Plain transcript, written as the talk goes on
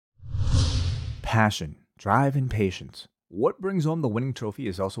passion, drive, and patience. What brings home the winning trophy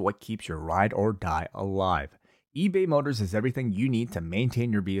is also what keeps your ride or die alive. eBay Motors has everything you need to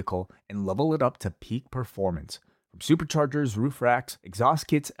maintain your vehicle and level it up to peak performance. From superchargers, roof racks, exhaust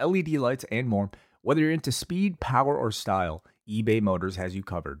kits, LED lights, and more, whether you're into speed, power, or style, eBay Motors has you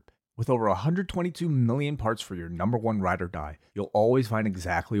covered. With over 122 million parts for your number one ride or die, you'll always find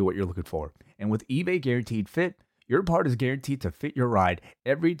exactly what you're looking for. And with eBay Guaranteed Fit, your part is guaranteed to fit your ride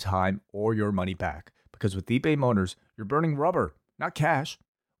every time or your money back. Because with eBay Motors, you're burning rubber, not cash.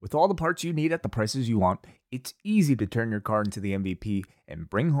 With all the parts you need at the prices you want, it's easy to turn your car into the MVP and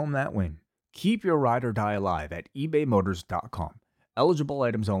bring home that win. Keep your ride or die alive at ebaymotors.com. Eligible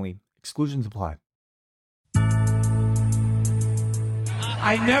items only. Exclusions apply.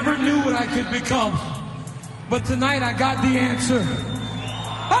 I never knew what I could become, but tonight I got the answer.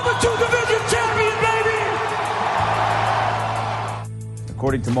 I'm a two-division champion, baby!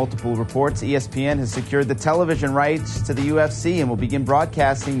 According to multiple reports, ESPN has secured the television rights to the UFC and will begin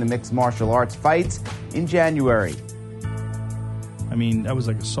broadcasting the mixed martial arts fights in January. I mean, that was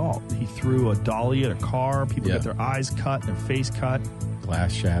like assault. He threw a dolly at a car. People got their eyes cut, their face cut.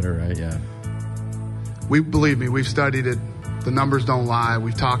 Glass shatter, right? Yeah. Believe me, we've studied it. The numbers don't lie.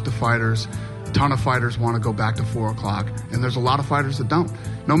 We've talked to fighters. A ton of fighters want to go back to 4 o'clock, and there's a lot of fighters that don't.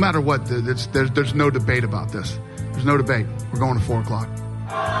 No matter what, there's no debate about this. There's no debate. We're going to 4 o'clock.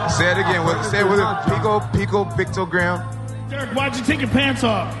 Say it again. Say it with a pictogram. Derek, why'd you take your pants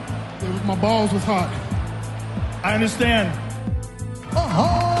off? My balls was hot. I understand. A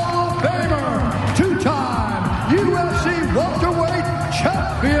Hall of Famer, two-time UFC welterweight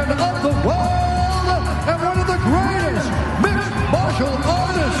champion of the world, and one of the greatest mixed martial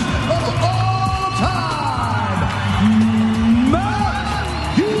artists of all time,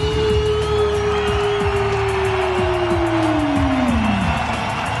 Matt Hughes.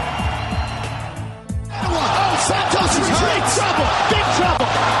 Oh, Santos is big trouble.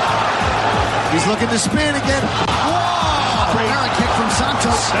 He's looking to spin again. Whoa! Great kick from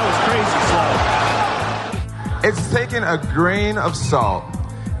Santos. That was crazy slow. It's taking a grain of salt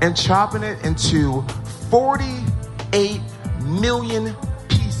and chopping it into 48 million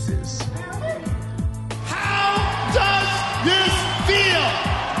pieces. How does this feel?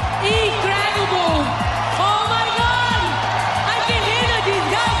 Incredible! Oh my God! I can hear these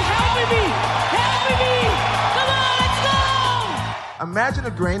guys helping me! Come on, let's go! Imagine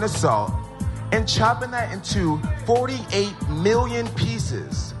a grain of salt and chopping that into 48 million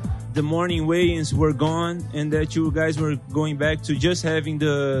pieces. The morning weigh-ins were gone, and that you guys were going back to just having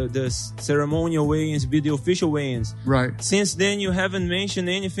the ceremonial weigh-ins be the official weigh-ins. Right. Since then, you haven't mentioned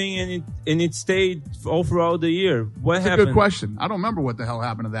anything, and it stayed all throughout the year. What happened? That's a good question. I don't remember what the hell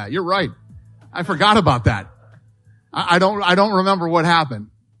happened to that. You're right. I forgot about that. I don't remember what happened.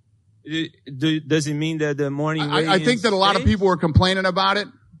 Does it mean that the morning weigh-ins I think that a lot of stayed? people were complaining about it,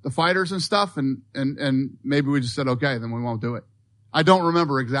 the fighters and stuff, and maybe we just said, okay, then we won't do it. I don't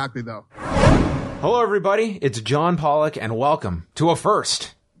remember exactly, though. Hello, everybody. It's John Pollock, and welcome to a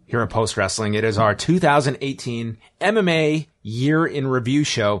first here at Post Wrestling. It is our 2018 MMA Year in Review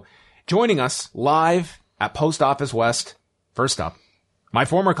show. Joining us live at Post Office West, first up, my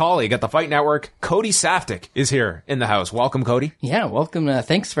former colleague at the Fight Network, Cody Saftik, is here in the house. Welcome, Cody. Yeah, welcome.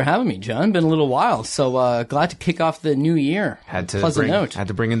 Thanks for having me, John. Been a little while, so glad to kick off the new year. Had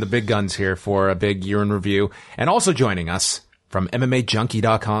to bring in the big guns here for a big year in review. And also joining us from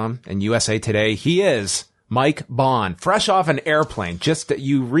MMAJunkie.com and USA Today, he is Mike Bond, fresh off an airplane.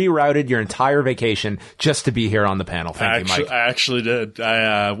 You rerouted your entire vacation just to be here on the panel. Thank you, Mike. I actually did.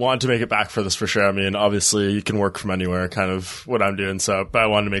 I wanted to make it back for this for sure. I mean, obviously you can work from anywhere, kind of what I'm doing. But I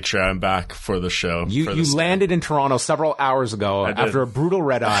wanted to make sure I'm back for the show. You landed in Toronto several hours ago after a brutal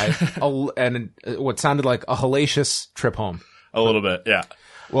red eye and what sounded like a hellacious trip home. A little bit, yeah.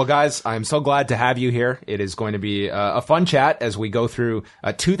 Well, guys, I'm so glad to have you here. It is going to be a fun chat as we go through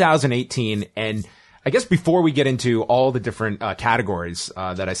 2018. And I guess before we get into all the different categories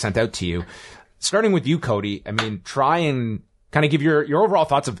that I sent out to you, starting with you, Cody, I mean, try and kind of give your overall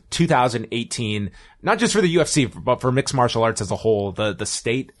thoughts of 2018, not just for the UFC, but for mixed martial arts as a whole, the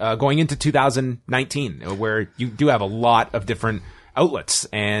state going into 2019, where you do have a lot of different outlets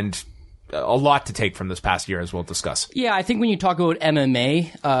and a lot to take from this past year, as we'll discuss. Yeah, I think when you talk about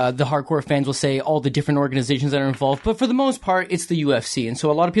MMA, the hardcore fans will say all the different organizations that are involved, but for the most part, it's the UFC. And so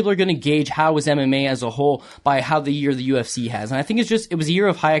a lot of people are going to gauge how is MMA as a whole by how the year the UFC has. And I think it was a year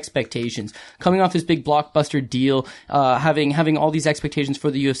of high expectations. Coming off this big blockbuster deal, having all these expectations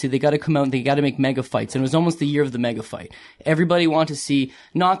for the UFC, they got to come out and they got to make mega fights. And it was almost the year of the mega fight. Everybody wanted to see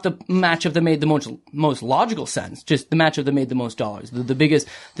not the matchup that made the most logical sense, just the matchup that made the most dollars. The biggest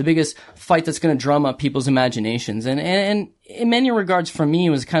fight that's going to drum up people's imaginations. And in many regards, for me, it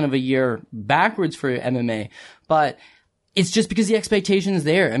was kind of a year backwards for MMA, but it's just because the expectation is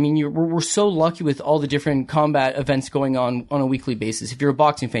there. I mean, we're so lucky with all the different combat events going on a weekly basis. If you're a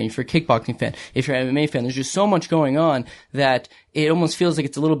boxing fan, if you're a kickboxing fan, if you're an MMA fan, there's just so much going on that it almost feels like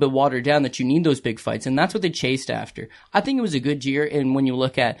it's a little bit watered down, that you need those big fights. And that's what they chased after. I think it was a good year. And when you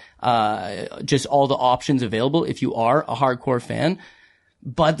look at, just all the options available, if you are a hardcore fan,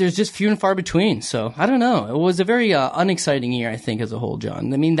 but there's just few and far between. So I don't know. It was a very unexciting year, I think, as a whole,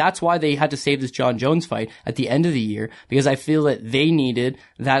 John. I mean, that's why they had to save this John Jones fight at the end of the year, because I feel that they needed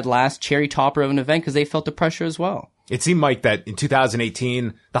that last cherry topper of an event because they felt the pressure as well. It seemed, Mike, that in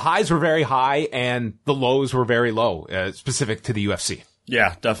 2018, the highs were very high and the lows were very low, specific to the UFC.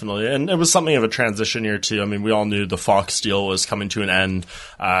 Yeah, definitely. And it was something of a transition year too. I mean, we all knew the Fox deal was coming to an end.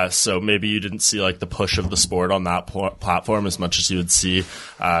 So maybe you didn't see like the push of the sport on that platform as much as you would see, in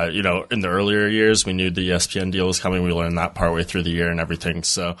the earlier years. We knew the ESPN deal was coming. We learned that partway through the year and everything.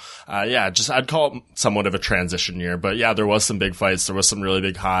 So, I'd call it somewhat of a transition year, but yeah, there was some big fights. There was some really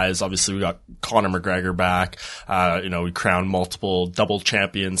big highs. Obviously we got Conor McGregor back. We crowned multiple double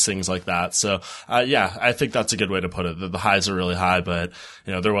champions, things like that. So, I think that's a good way to put it. The highs are really high, but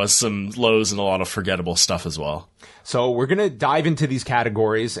there was some lows and a lot of forgettable stuff as well. So we're going to dive into these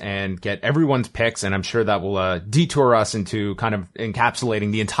categories and get everyone's picks, and I'm sure that will detour us into kind of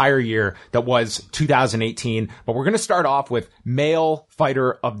encapsulating the entire year that was 2018. But we're going to start off with Male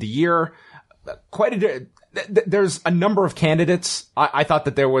Fighter of the Year. There's a number of candidates. I thought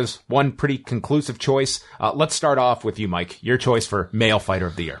that there was one pretty conclusive choice. Let's start off with you, Mike. Your choice for Male Fighter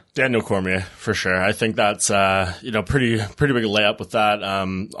of the Year. Daniel Cormier, for sure. I think that's, pretty big layup with that.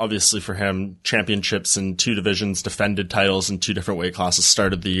 Obviously for him, championships in 2 divisions, defended titles in 2 different weight classes,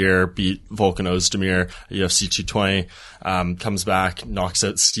 started the year, beat Volkan Ozdemir, UFC 220, comes back, knocks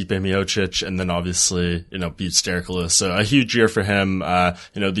out Stipe Miocic, and then obviously, beats Derek Lewis. So a huge year for him.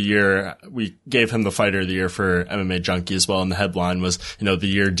 The year we gave him the Fighter of the Year for MMA Junkie as well. And the headline was, the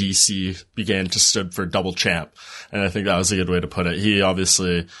year DC began to stood for double champ. And I think that was a good way to put it. He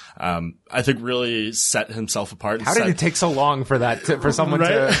obviously, I think really set himself apart. How did it take so long for for someone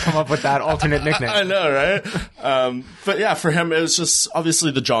to come up with that alternate nickname? I know, right? But yeah, for him, it was just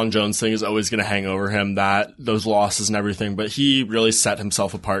obviously the John Jones thing is always going to hang over him, those losses and everything, but he really set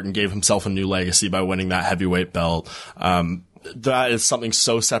himself apart and gave himself a new legacy by winning that heavyweight belt. That is something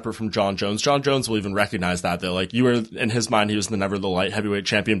so separate from John Jones. John Jones will even recognize that. You were, in his mind, he was never the light heavyweight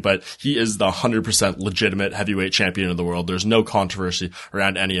champion, but he is the 100% legitimate heavyweight champion of the world. There's no controversy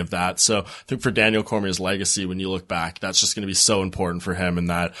around any of that. So I think for Daniel Cormier's legacy, when you look back, that's just going to be so important for him, and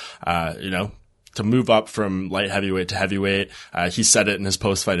that, to move up from light heavyweight to heavyweight. He said it in his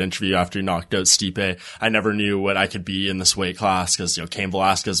post-fight interview after he knocked out Stipe. I never knew what I could be in this weight class because, Cain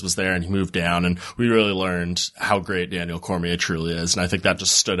Velasquez was there and he moved down, and we really learned how great Daniel Cormier truly is. And I think that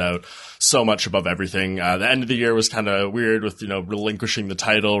just stood out so much above everything. The end of the year was kind of weird with, relinquishing the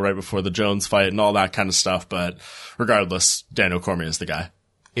title right before the Jones fight and all that kind of stuff. But regardless, Daniel Cormier is the guy.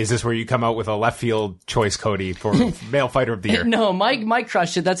 Is this where you come out with a left field choice, Cody, for Male Fighter of the Year? No, Mike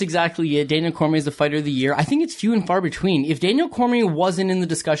crushed it. That's exactly it. Daniel Cormier is the Fighter of the Year. I think it's few and far between. If Daniel Cormier wasn't in the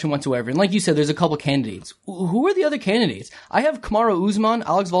discussion whatsoever, and like you said, there's a couple candidates. Who are the other candidates? I have Kamaru Usman,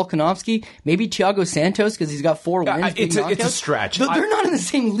 Alex Volkanovski, maybe Thiago Santos because he's got 4 wins. It's a stretch. They're not in the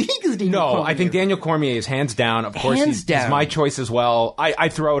same league as Daniel Cormier. No, I think Daniel Cormier is hands down. Of course, he's my choice as well. I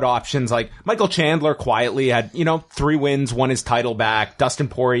throw out options like Michael Chandler quietly had, 3 wins, won his title back. Dustin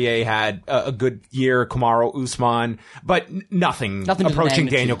Poirier had a good year, Kamaru Usman, but nothing approaching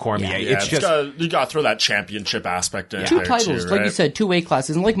Daniel Cormier. Yeah, it's just you got to throw that championship aspect in. 2 titles, right? Like you said, 2 weight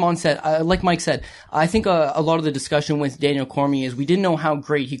classes, and like Mike said, I think a lot of the discussion with Daniel Cormier is we didn't know how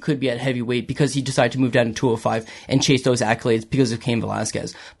great he could be at heavyweight because he decided to move down to 205 and chase those accolades because of Cain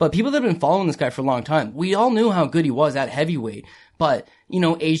Velasquez. But people that have been following this guy for a long time, we all knew how good he was at heavyweight. But,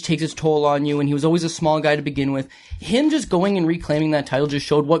 age takes its toll on you, and he was always a small guy to begin with. Him just going and reclaiming that title just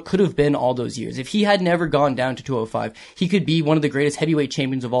showed what could have been all those years. If he had never gone down to 205, he could be one of the greatest heavyweight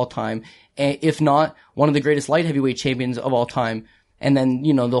champions of all time, if not one of the greatest light heavyweight champions of all time. And then,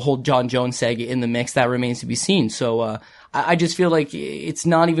 the whole John Jones saga in the mix, that remains to be seen. So, I just feel like it's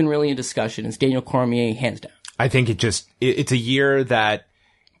not even really a discussion. It's Daniel Cormier, hands down. I think it's a year that,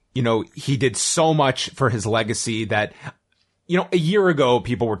 he did so much for his legacy that, a year ago,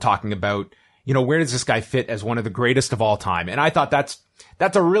 people were talking about, where does this guy fit as one of the greatest of all time? And I thought that's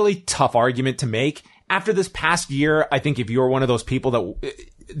a really tough argument to make. after this past year, I think if you're one of those people that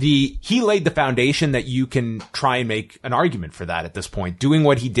he laid the foundation that you can try and make an argument for that at this point, doing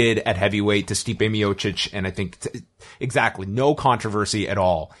what he did at heavyweight to Stipe Miocic. And I think exactly no controversy at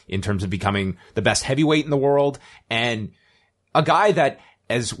all in terms of becoming the best heavyweight in the world. And a guy that,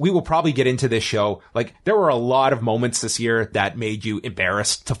 as we will probably get into this show, like there were a lot of moments this year that made you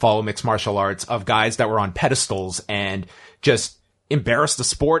embarrassed to follow mixed martial arts, of guys that were on pedestals and just embarrassed the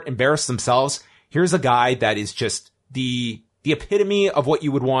sport, embarrassed themselves. Here's a guy that is just the epitome of what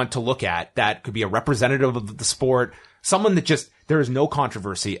you would want to look at, that could be a representative of the sport, someone that just, there is no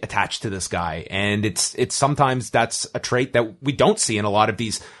controversy attached to this guy. And it's sometimes that's a trait that we don't see in a lot of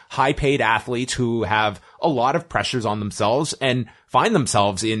these high paid athletes who have a lot of pressures on themselves and find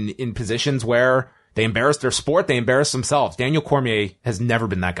themselves in positions where they embarrass their sport, they embarrass themselves. Daniel Cormier has never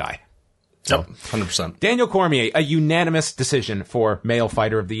been that guy. Yep, 100%. Daniel Cormier, a unanimous decision for male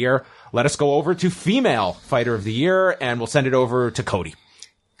fighter of the year. Let us go over to female fighter of the year, and we'll send it over to Cody.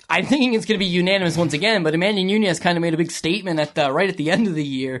 I'm thinking it's going to be unanimous once again, but Amanda Nunes kind of made a big statement right at the end of the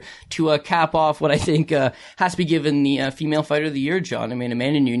year to cap off what I think has to be given the female fighter of the year, John. I mean,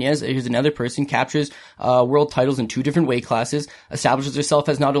 Amanda Nunes, here's another person, captures world titles in 2 different weight classes, establishes herself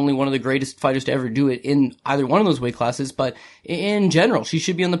as not only one of the greatest fighters to ever do it in either one of those weight classes, but in general, she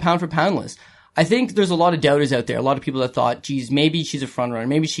should be on the pound for pound list. I think there's a lot of doubters out there, a lot of people that thought, geez, maybe she's a front runner,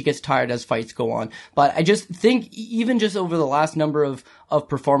 maybe she gets tired as fights go on. But I just think even just over the last number of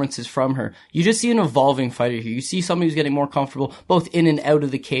performances from her, you just see an evolving fighter here. You see somebody who's getting more comfortable both in and out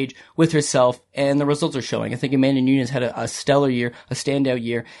of the cage with herself, and the results are showing. I think Amanda Nunes had a stellar year, a standout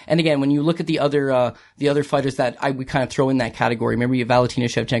year. And again, when you look at the other fighters that we kind of throw in that category, maybe a Valentina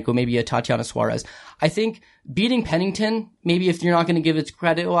Shevchenko, maybe a Tatiana Suarez, I think beating Pennington, maybe if you're not going to give it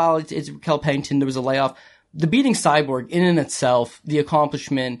credit, well, it's Raquel Pennington, there was a layoff. The beating Cyborg in and itself, the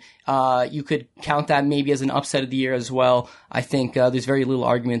accomplishment, you could count that maybe as an upset of the year as well. I think there's very little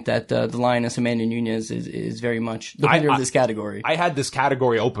argument that the Lioness Amanda Nunes is very much the winner of this category. I had this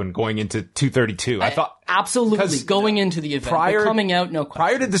category open going into 232. I thought absolutely going into the event, coming out, no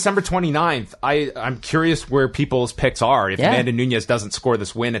question. Prior to December 29th, I'm curious where people's picks are. If Amanda Nunes doesn't score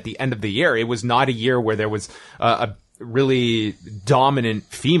this win at the end of the year, it was not a year where there was a really dominant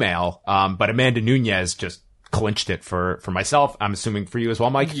female, but Amanda Nunes just clinched it for myself. I'm assuming for you as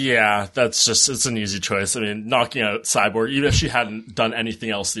well, Mike? Yeah, it's an easy choice. I mean, knocking out Cyborg, even if she hadn't done anything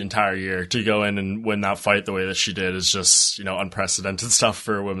else the entire year, to go in and win that fight the way that she did is just, unprecedented stuff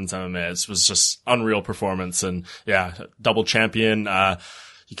for women's MMA. It was just unreal performance, and double champion.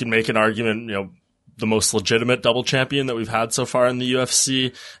 You can make an argument, the most legitimate double champion that we've had so far in the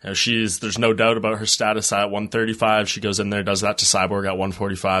UFC. There's no doubt about her status at 135. She goes in there, does that to Cyborg at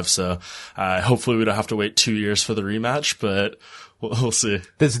 145. So, hopefully we don't have to wait 2 years for the rematch, but we'll see.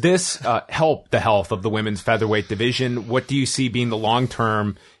 Does this, help the health of the women's featherweight division? What do you see being the long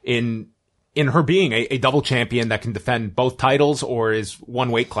term in her being a double champion that can defend both titles, or is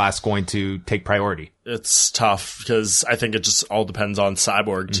one weight class going to take priority? It's tough because I think it just all depends on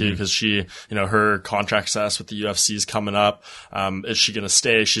Cyborg too, because she, her contract status with the UFC is coming up. Is she going to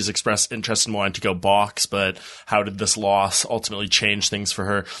stay? She's expressed interest in wanting to go box, but how did this loss ultimately change things for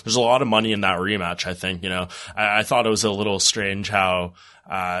her? There's a lot of money in that rematch, I think. I thought it was a little strange how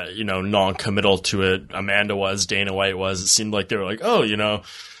non-committal to it Amanda was, Dana White was. It seemed like they were like,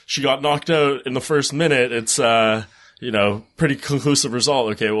 she got knocked out in the first minute. It's, pretty conclusive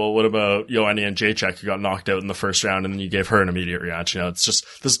result. Okay, well, what about Joanna Jędrzejczyk, who got knocked out in the first round, and then you gave her an immediate rematch? It's just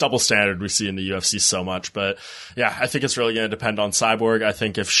this double standard we see in the UFC so much. But yeah, I think it's really going to depend on Cyborg. I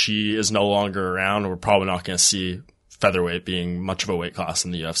think if she is no longer around, we're probably not going to see featherweight being much of a weight class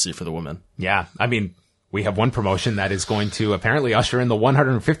in the UFC for the women. Yeah, I mean, we have one promotion that is going to apparently usher in the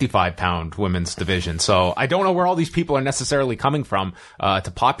 155-pound women's division. So I don't know where all these people are necessarily coming from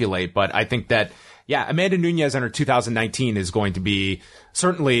to populate, but I think that, Amanda Nunes in her 2019 is going to be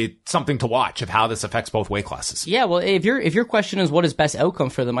certainly something to watch of how this affects both weight classes. Yeah, well, if your question is what is best outcome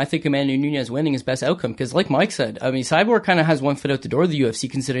for them, I think Amanda Nunes winning is best outcome, because like Mike said, I mean, Cyborg kind of has one foot out the door of the UFC,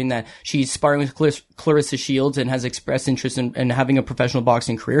 considering that she's sparring with Clarissa Shields and has expressed interest in having a professional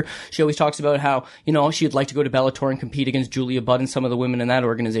boxing career. She always talks about how, she'd like to go to Bellator and compete against Julia Budd and some of the women in that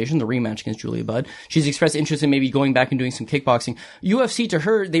organization, the rematch against Julia Budd. She's expressed interest in maybe going back and doing some kickboxing. UFC, to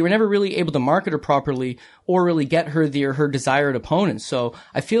her, they were never really able to market her properly or really get her her desired opponents. So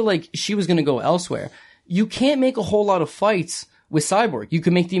I feel like she was going to go elsewhere. You can't make a whole lot of fights with Cyborg. You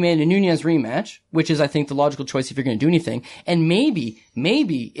could make the Amanda Nunes rematch, which is, I think, the logical choice if you're going to do anything. And maybe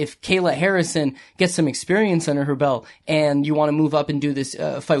if Kayla Harrison gets some experience under her belt and you want to move up and do this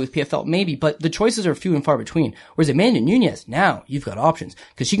fight with PFL, maybe. But the choices are few and far between. Whereas Amanda Nunes, now you've got options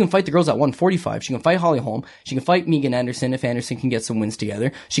because she can fight the girls at 145. She can fight Holly Holm. She can fight Megan Anderson if Anderson can get some wins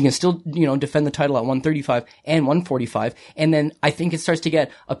together. She can still, defend the title at 135 and 145. And then I think it starts to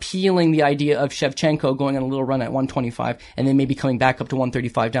get appealing, the idea of Shevchenko going on a little run at 125 and then maybe coming back up to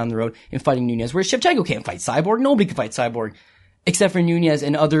 135 down the road and fighting Nunes. Whereas Shevchenko can't fight Cyborg. Nobody can fight Cyborg except for Nunes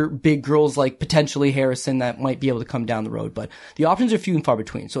and other big girls like potentially Harrison that might be able to come down the road. But the options are few and far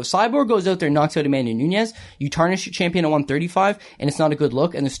between. So if Cyborg goes out there and knocks out Amanda Nunes, you tarnish your champion at 135 and it's not a good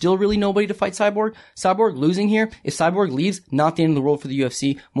look and there's still really nobody to fight Cyborg. Cyborg losing here. If Cyborg leaves, not the end of the world for the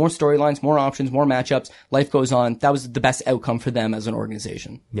UFC. More storylines, more options, more matchups. Life goes on. That was the best outcome for them as an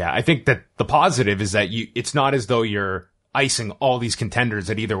organization. Yeah, I think that the positive is that it's not as though you're icing all these contenders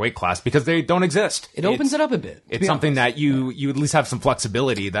at either weight class because they don't exist. It opens it up a bit. It's something that you at least have some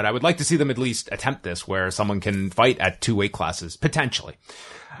flexibility that I would like to see them at least attempt this where someone can fight at 2 weight classes, potentially.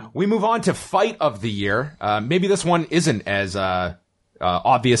 We move on to fight of the year. Maybe this one isn't as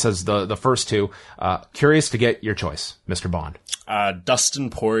obvious as the first two. Curious to get your choice, Mr. Bond. Dustin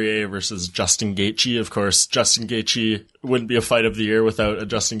Poirier versus Justin Gaethje. Of course, Justin Gaethje wouldn't be a fight of the year without a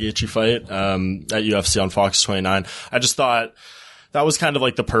Justin Gaethje fight at UFC on Fox 29. I just thought that was kind of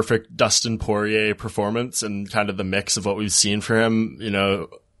like the perfect Dustin Poirier performance and kind of the mix of what we've seen for him.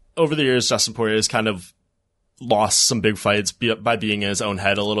 Over the years, Dustin Poirier has kind of lost some big fights by being in his own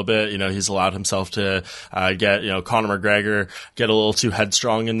head a little bit. He's allowed himself to get, Conor McGregor get a little too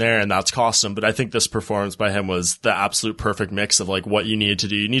headstrong in there, and that's cost him. But I think this performance by him was the absolute perfect mix of like what you need to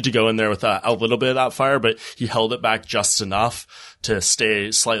do. You need to go in there with a little bit of that fire, but he held it back just enough to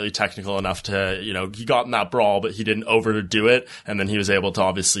stay slightly technical enough to, he got in that brawl, but he didn't overdo it. And then he was able to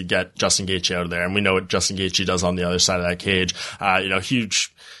obviously get Justin Gaethje out of there. And we know what Justin Gaethje does on the other side of that cage.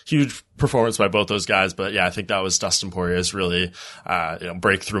 Huge performance by both those guys. But yeah, I think that was Dustin Poirier's really,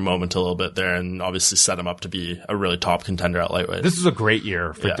 breakthrough moment a little bit there and obviously set him up to be a really top contender at lightweight. This is a great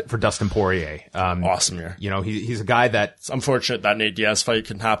year for Dustin Poirier. Awesome year. He's a guy that it's unfortunate that Nate Diaz fight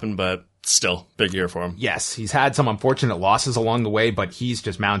can happen, but still big year for him. Yes, he's had some unfortunate losses along the way, but he's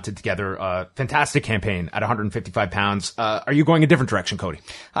just mounted together a fantastic campaign at 155 pounds. Are you going a different direction, Cody?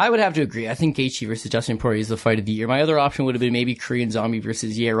 I would have to agree. I think Gaethje versus Justin Poirier is the fight of the year. My other option would have been maybe Korean Zombie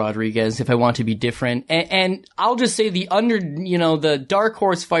versus Yair Rodriguez if I want to be different. And I'll just say the dark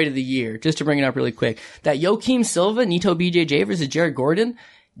horse fight of the year, just to bring it up really quick, that Joaquim Silva, Nito BJJ versus Jared Gordon.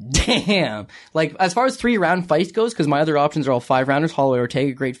 Damn. Like, as far as 3-round fights goes, because my other options are all 5-rounders, Holloway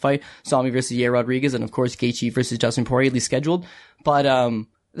Ortega, great fight, Zombie versus Yair Rodriguez, and of course Gaethje versus Dustin Poirier, at least scheduled. But,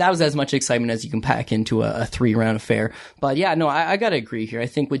 that was as much excitement as you can pack into a 3-round affair. But yeah, no, I gotta agree here. I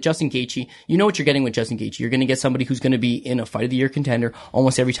think with Justin Gaethje, you know what you're getting with Justin Gaethje. You're gonna get somebody who's gonna be in a fight of the year contender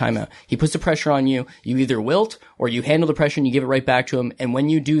almost every time out. He puts the pressure on you. You either wilt or you handle the pressure and you give it right back to him. And when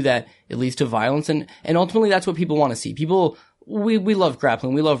you do that, it leads to violence. And ultimately that's what people want to see. We love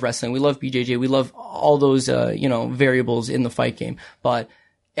grappling, we love wrestling, we love BJJ, we love all those, variables in the fight game. But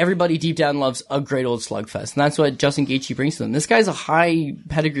everybody deep down loves a great old slugfest. And that's what Justin Gaethje brings to them. This guy's a high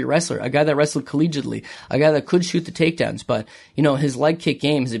pedigree wrestler, a guy that wrestled collegiately, a guy that could shoot the takedowns. But, his leg kick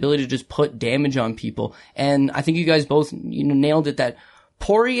game, his ability to just put damage on people. And I think you guys both, nailed it that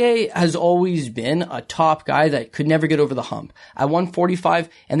Poirier has always been a top guy that could never get over the hump. At 145,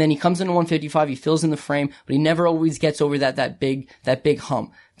 and then he comes into 155, he fills in the frame, but he never always gets over that big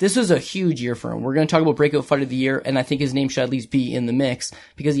hump. This is a huge year for him. We're going to talk about breakout fight of the year, and I think his name should at least be in the mix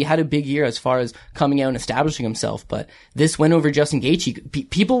because he had a big year as far as coming out and establishing himself. But this win over Justin Gaethje,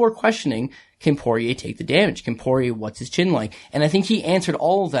 people were questioning, can Poirier take the damage? Can Poirier, what's his chin like? And I think he answered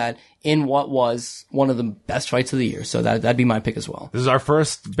all of that in what was one of the best fights of the year. So that'd be my pick as well. This is our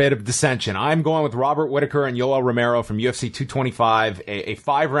first bit of dissension. I'm going with Robert Whittaker and Yoel Romero from UFC 225, a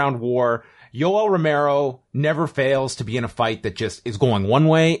 5-round war. Yoel Romero never fails to be in a fight that just is going one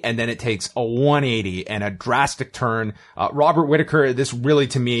way and then it takes a 180 and a drastic turn. Robert Whittaker, this really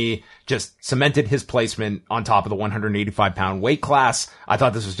to me just cemented his placement on top of the 185-pound weight class. I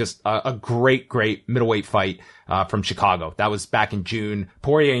thought this was just a great middleweight fight from Chicago. That was back in June.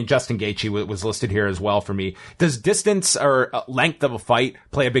 Poirier and Justin Gaethje was listed here as well for me. Does distance or length of a fight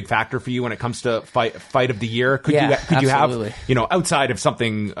play a big factor for you when it comes to fight of the year? Could you have, outside of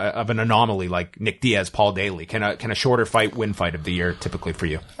something of an anomaly like Nick Diaz, Paul daily? Can a shorter fight win fight of the year typically for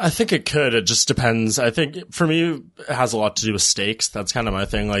you? I think it could. It just depends. I think for me, it has a lot to do with stakes. That's kind of my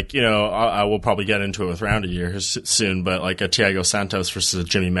thing. Like, I will probably get into it with round of year soon, but like a Thiago Santos versus a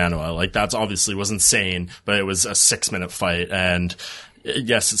Jimmy Manuwa, like that's obviously was insane, but it was a 6-minute fight. And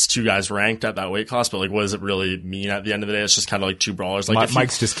yes, it's two guys ranked at that weight class, but like, what does it really mean at the end of the day? It's just kind of like two brawlers. Like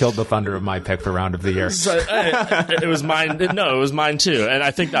Mike's just killed the thunder of my pick for round of the year. So, it was mine. No, it was mine too. And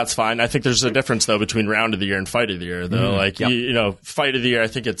I think that's fine. I think there's a difference though between round of the year and fight of the year though. Fight of the year, I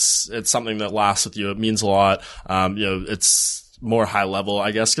think it's something that lasts with you. It means a lot. It's more high level,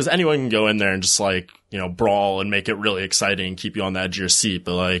 I guess, because anyone can go in there and just like, brawl and make it really exciting and keep you on the edge of your seat.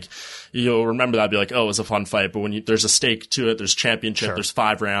 But like, you'll remember that, be like, oh, it was a fun fight. But when there's a stake to it, there's championship, there's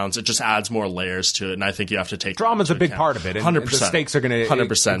 5 rounds, it just adds more layers to it. And I think you have to take drama's a big part of it. 100%. The stakes are going to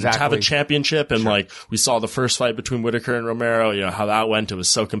 100%. Exactly. To have a championship and like we saw the first fight between Whitaker and Romero, how that went. It was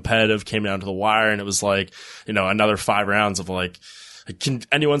so competitive, came down to the wire, and it was like, another 5 rounds of like, can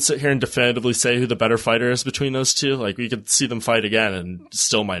anyone sit here and definitively say who the better fighter is between those two? Like, we could see them fight again and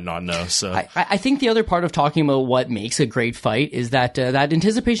still might not know. So I think the other part of talking about what makes a great fight is that that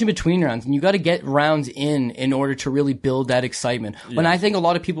anticipation between rounds, and you got to get rounds in order to really build that excitement. Yeah. When I think a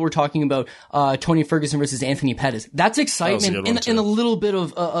lot of people were talking about Tony Ferguson versus Anthony Pettis, that's excitement in a little bit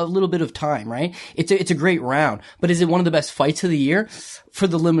of time, right? It's a great round, but is it one of the best fights of the year? For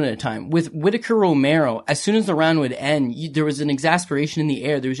the limited time. With Whitaker Romero, as soon as the round would end, there was an exasperation in the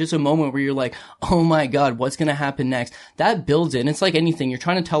air. There was just a moment where you're like, oh my God, what's going to happen next? That builds in. It's like anything. You're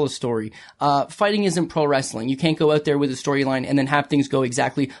trying to tell a story. Fighting isn't pro wrestling. You can't go out there with a storyline and then have things go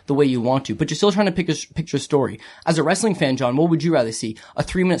exactly the way you want to, but you're still trying to picture a story. As a wrestling fan, John, what would you rather see? A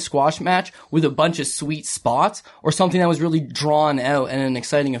 3-minute squash match with a bunch of sweet spots, or something that was really drawn out and an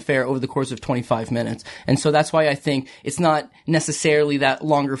exciting affair over the course of 25 minutes? And so that's why I think it's not necessarily that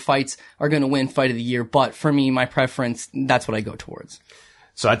longer fights are going to win fight of the year. But for me, my preference, that's what I go towards.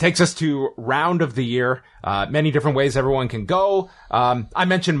 So that takes us to round of the year. Many different ways everyone can go. I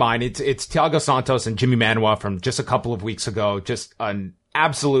mentioned mine. It's Thiago Santos and Jimmy Manuwa from just a couple of weeks ago. Just an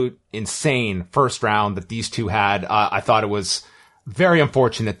absolute insane first round that these two had. I thought it was very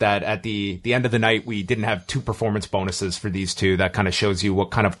unfortunate that at the end of the night, we didn't have 2 performance bonuses for these two. That kind of shows you what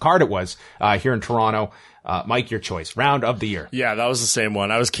kind of card it was here in Toronto. Mike, your choice. Round of the year. Yeah, that was the same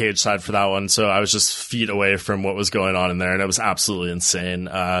one. I was cage side for that one, so I was just feet away from what was going on in there, and it was absolutely insane.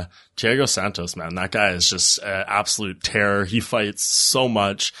 Thiago Santos, man, that guy is just absolute terror. He fights so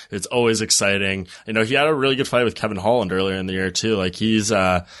much. It's always exciting. He had a really good fight with Kevin Holland earlier in the year, too. Like, he's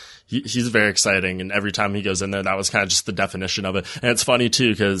very exciting, and every time he goes in there, that was kind of just the definition of it. And it's funny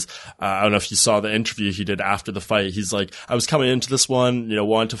too, because I don't know if you saw the interview he did after the fight. He's like, I was coming into this one,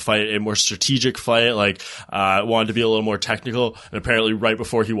 wanting to fight a more strategic fight, like wanted to be a little more technical. And apparently right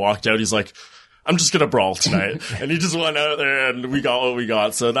before he walked out, he's like, I'm just going to brawl tonight. And he just went out there and we got what we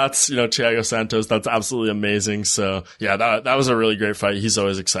got. So that's, Thiago Santos. That's absolutely amazing. So yeah, that was a really great fight. He's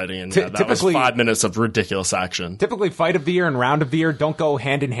always exciting. And that was 5 minutes of ridiculous action. Typically fight of the year and round of the year don't go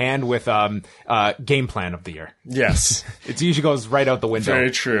hand in hand with, game plan of the year. Yes. It usually goes right out the window. Very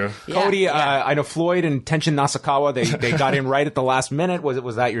true. Cody, I know Floyd and Tenshin Nasukawa, they got in right at the last minute.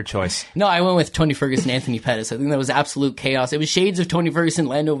 Was that your choice? No, I went with Tony Ferguson, Anthony Pettis. I think that was absolute chaos. It was shades of Tony Ferguson,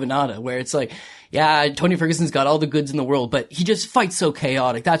 Lando Venata, where it's like, yeah, Tony Ferguson's got all the goods in the world, but he just fights so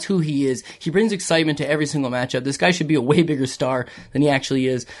chaotic. That's who he is. He brings excitement to every single matchup. This guy should be a way bigger star than he actually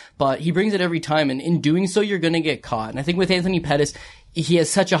is, but he brings it every time, and in doing so, you're gonna get caught. And I think with Anthony Pettis, he has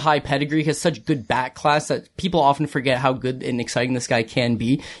such a high pedigree, he has such good back class that people often forget how good and exciting this guy can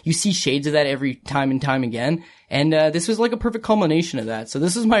be. You see shades of that every time and time again, and this was like a perfect culmination of that. So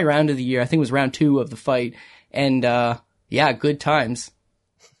this is my round of the year. I think it was round 2 of the fight, and yeah, good times.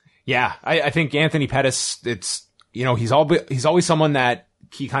 Yeah, I think Anthony Pettis, it's, he's always someone that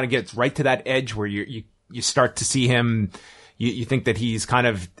he kind of gets right to that edge where you start to see him, you think that he's kind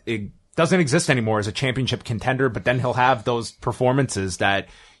of, it doesn't exist anymore as a championship contender, but then he'll have those performances that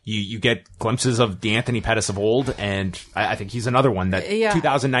you get glimpses of the Anthony Pettis of old, and I think he's another one that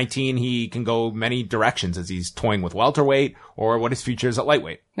 2019 he can go many directions as he's toying with welterweight or what his future is at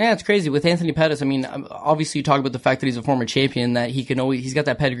lightweight. Yeah, it's crazy. With Anthony Pettis, I mean, obviously you talk about the fact that he's a former champion, that he's got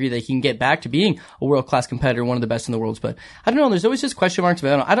that pedigree that he can get back to being a world-class competitor, one of the best in the world. But I don't know, there's always just question marks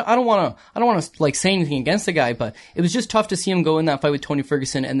about him. I don't want to like say anything against the guy, but it was just tough to see him go in that fight with Tony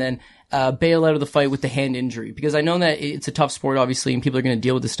Ferguson and then bail out of the fight with the hand injury, because I know that it's a tough sport, obviously, and people are going to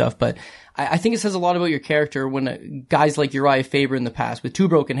deal with this stuff, but I think it says a lot about your character when guys like Uriah Faber in the past with 2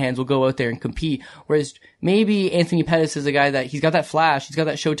 broken hands will go out there and compete, whereas maybe Anthony Pettis is a guy that he's got that flash, he's got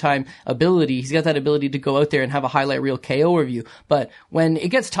that Showtime ability, he's got that ability to go out there and have a highlight reel KO review, but when it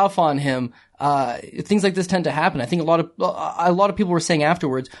gets tough on him, things like this tend to happen. I think a lot of people were saying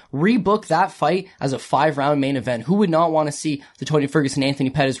afterwards, rebook that fight as a 5-round main event. Who would not want to see the Tony Ferguson Anthony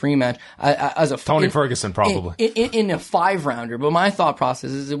Pettis rematch as a Ferguson probably in a 5-rounder? But my thought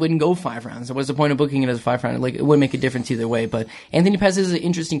process is it wouldn't go 5 rounds. So what's the point of booking it as a 5-rounder? Like, it wouldn't make a difference either way. But Anthony Pettis is an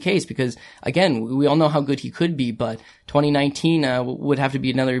interesting case because, again, we all know how good he could be, but 2019 would have to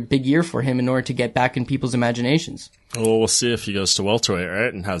be another big year for him in order to get back in people's imaginations. Well, we'll see if he goes to welterweight,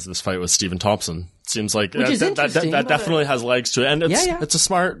 right, and has this fight with Stephen Thompson. Seems like that definitely has legs to it, and it's a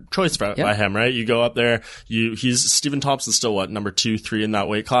smart choice by him, right? You go up there, he's Stephen Thompson's still what, number 2, 3 in that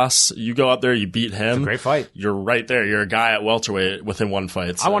weight class. You go up there, you beat him. It's a great fight. You're right there. You're a guy at welterweight within one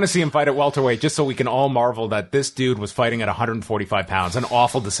fight. So. I want to see him fight at welterweight just so we can all marvel that this dude was fighting at 145 pounds. An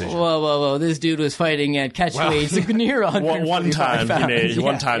awful decision. Whoa! This dude was fighting at catchweight near 145 pounds.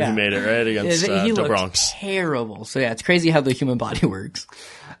 One time he made it right against the Bronx. Terrible. So yeah, it's crazy how the human body works.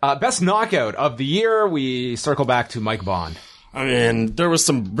 Best knockout of the year, we circle back to Mike Bond. I mean, there was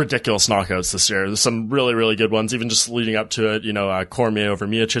some ridiculous knockouts this year. There's some really, really good ones, even just leading up to it. Cormier over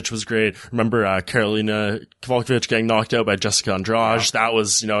Miocic was great. Remember, Karolina Kowalkiewicz getting knocked out by Jessica Andrade. Yeah. That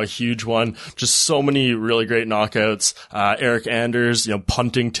was, a huge one. Just so many really great knockouts. Eric Anders,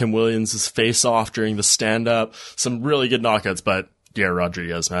 punting Tim Williams' face off during the stand-up. Some really good knockouts, but yeah,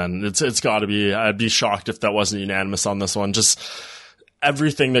 Rodriguez, man. It's gotta be, I'd be shocked if that wasn't unanimous on this one. Just,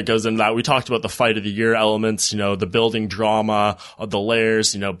 everything that goes into that. We talked about the fight of the year elements, the building drama of the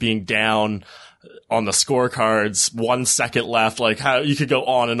layers, being down on the scorecards, 1 second left, like how you could go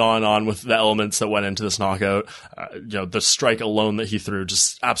on and on and on with the elements that went into this knockout. The strike alone that he threw,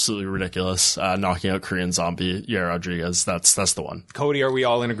 just absolutely ridiculous. Knocking out Korean Zombie, Yair Rodriguez. That's the one. Cody, are we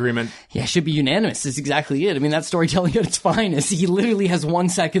all in agreement? Yeah, it should be unanimous. That's exactly it. I mean, that's storytelling at its finest. He literally has 1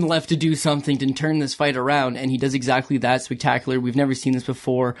 second left to do something to turn this fight around, and he does exactly that. Spectacular. We've never seen this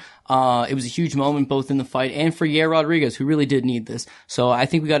before. It was a huge moment both in the fight and for Yair Rodriguez, who really did need this. So I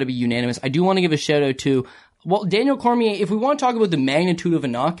think we got to be unanimous. I do want to give a shout out to, Daniel Cormier. If we want to talk about the magnitude of a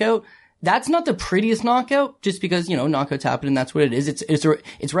knockout, that's not the prettiest knockout, just because, knockouts happen and that's what it is.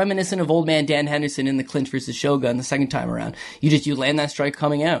 It's reminiscent of old man Dan Henderson in the Clinch versus Shogun the second time around. You land that strike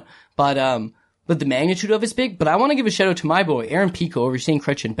coming out. But the magnitude of it's big. But I want to give a shout out to my boy, Aaron Pico over Shane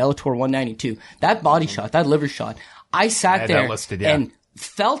Crutchin, Bellator 192. That body shot, that liver shot. I sat there and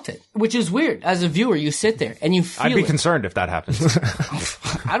felt it, which is weird. As a viewer, you sit there and you feel I'd be concerned if that happens.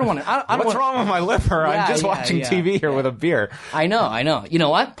 I don't want to. What's wrong with my liver? I'm just watching TV here with a beer. I know. You know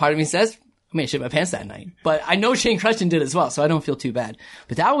what? Part of me says, I may have shit my pants that night. But I know Shane Crutchin did as well, so I don't feel too bad.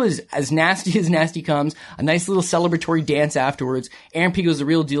 But that was as nasty comes. A nice little celebratory dance afterwards. Aaron Pico's the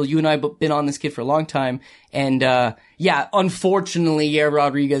real deal. You and I have been on this kid for a long time. And, unfortunately, Yair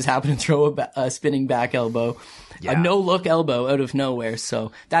Rodriguez happened to throw a spinning back elbow. Yeah. A no-look elbow out of nowhere,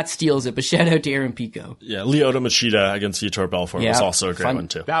 so that steals it. But shout out to Aaron Pico. Yeah, Lyoto Machida against Vitor Belfort was also a great one,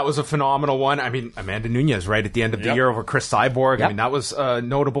 too. That was a phenomenal one. I mean, Amanda Nunes right at the end of the year over Chris Cyborg. Yep. I mean, that was a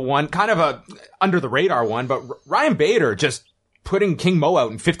notable one. Kind of a under-the-radar one, but Ryan Bader just putting King Mo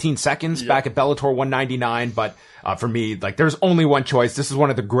out in 15 seconds back at Bellator 199, but for me, there's only one choice. This is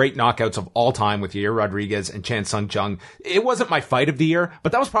one of the great knockouts of all time with Yair Rodriguez and Chan Sung Jung. It wasn't my fight of the year,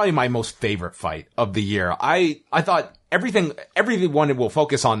 but that was probably my most favorite fight of the year. I thought everyone will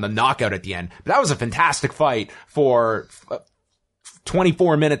focus on the knockout at the end, but that was a fantastic fight for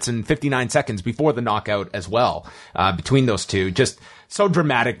 24 minutes and 59 seconds before the knockout as well, between those two. Just so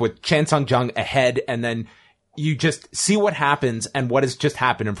dramatic with Chan Sung Jung ahead, and then you just see what happens and what has just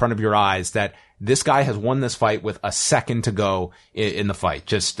happened in front of your eyes, that this guy has won this fight with a second to go in the fight.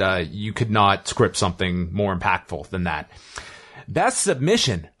 Just, you could not script something more impactful than that. Best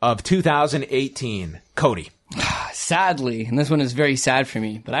submission of 2018, Cody. Sadly, and this one is very sad for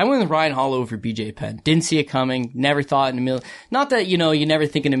me, but I went with Ryan Hall over BJ Penn. Didn't see it coming. Never thought in a million. Not that, you never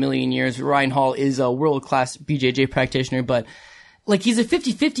think in a million years. Ryan Hall is a world-class BJJ practitioner, but he's a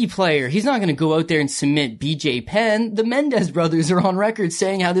 50-50 player. He's not going to go out there and submit BJ Penn. The Mendez brothers are on record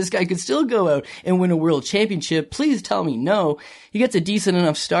saying how this guy could still go out and win a world championship. Please tell me no. He gets a decent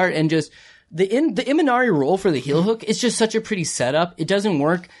enough start, and just the Imanari roll for the heel hook is just such a pretty setup. It doesn't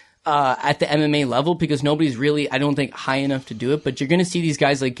work at the MMA level because nobody's really, I don't think, high enough to do it. But you're going to see these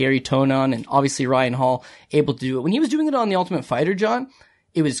guys like Gary Tonon and obviously Ryan Hall able to do it. When he was doing it on The Ultimate Fighter, John,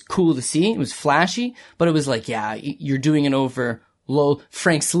 it was cool to see. It was flashy, but it was you're doing it over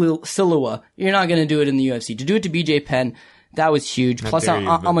Frank Silua. You're not going to do it in the UFC. To do it to BJ Penn, That was huge. Plus, I'm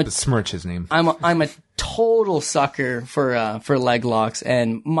a besmirch his name. I'm a total sucker for leg locks,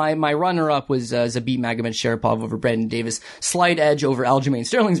 and my runner up was Zabit Magomedsharipov over Brandon Davis. Slight edge over Aljamain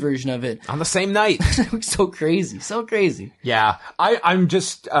Sterling's version of it on the same night. So crazy. Yeah, I'm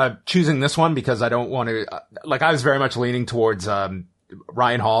just choosing this one because I don't want to. I was very much leaning towards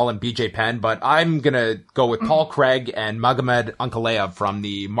Ryan Hall and BJ Penn, but I'm gonna go with Paul Craig and Magomed Ankalaev from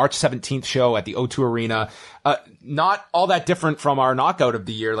the March 17th show at the O2 Arena. Not all that different from our knockout of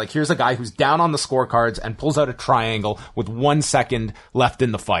the year. Here's a guy who's down on the scorecards and pulls out a triangle with 1 second left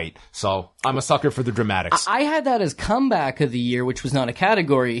in the fight. So I'm a sucker for the dramatics. I had that as comeback of the year, which was not a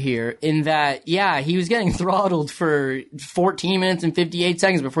category here, in that, yeah, he was getting throttled for 14 minutes and 58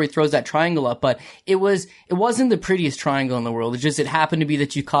 seconds before he throws that triangle up, but it wasn't the prettiest triangle in the world. It happened to be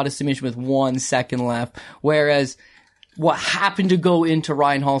that you caught a submission with 1 second left, whereas what happened to go into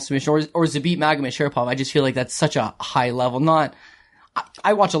Ryan Hall's submission or Zabit Magomedsharipov, I just feel like that's such a high level.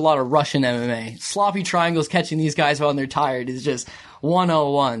 I watch a lot of Russian MMA. Sloppy triangles catching these guys when they're tired is just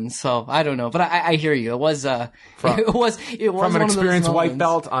 101. So I don't know, but I hear you. It was from an experienced white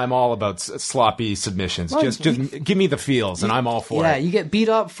belt. I'm all about sloppy submissions. Well, just give me the feels, and I'm all for it. Yeah, you get beat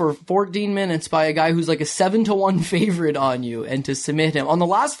up for 14 minutes by a guy who's like a 7-1 favorite on you, and to submit him on the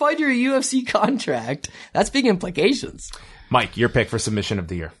last fight of your UFC contract, that's big implications. Mike, your pick for submission of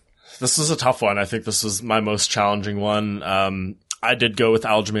the year. This was a tough one. I think this was my most challenging one. I did go with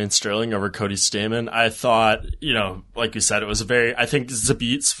Aljamain Sterling over Cody Stamann. I thought, like you said, I think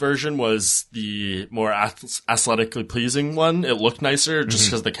Zabit's version was the more athletically pleasing one. It looked nicer just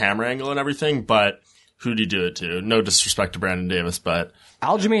because of the camera angle and everything, but who'd he do it to? No disrespect to Brandon Davis, but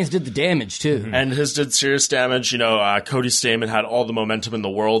Aljamain's did the damage too. And his did serious damage. Cody Stamann had all the momentum in the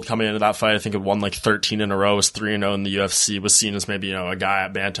world coming into that fight. I think it won 13 in a row, was 3-0 in the UFC, was seen as maybe, a guy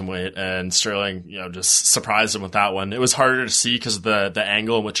at bantamweight, and Sterling, just surprised him with that one. It was harder to see because of the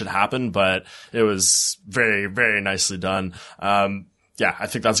angle in which it happened, but it was very, very nicely done. Yeah, I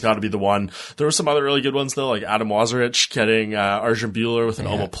think that's got to be the one. There were some other really good ones, though, like Adam Wazarich getting Arjun Buehler with an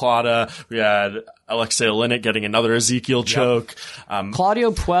omoplata. We had Alexei Oleinik getting another Ezekiel choke.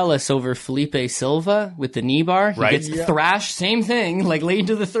 Claudio Puelles over Felipe Silva with the knee bar. He gets thrashed, same thing, late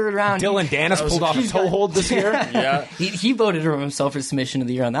into the third round. Dylan Dennis pulled off a toe hold this year. Yeah. He voted for himself for submission of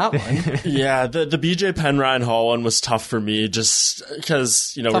the year on that one. Yeah, the BJ Penn Ryan Hall one was tough for me just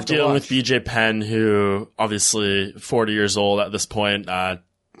because, we're dealing with BJ Penn, who obviously 40 years old at this point.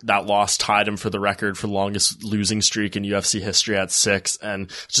 That loss tied him for the record for the longest losing streak in UFC history at 6. And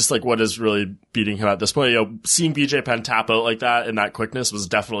it's just what is really beating him at this point. Seeing BJ Penn tap out like that in that quickness was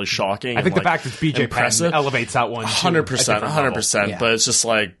definitely shocking. I think the fact that BJ Penn elevates that one 100%. Yeah. But it's just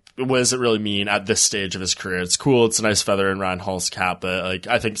what does it really mean at this stage of his career? It's cool. It's a nice feather in Ryan Hall's cap. But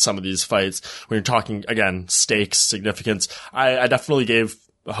I think some of these fights, when you're talking, again, stakes, significance, I definitely gave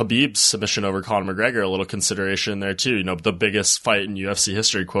Khabib's submission over Conor McGregor a little consideration there too. The biggest fight in UFC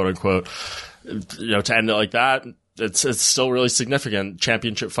history, quote unquote. To end it like that, it's still really significant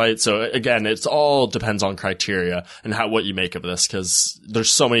championship fight. So again, it's all depends on criteria and what you make of this, because there's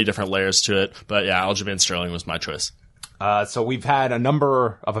so many different layers to it. But yeah, Aljamain Sterling was my choice. So we've had a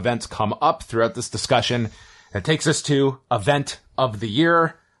number of events come up throughout this discussion. It takes us to event of the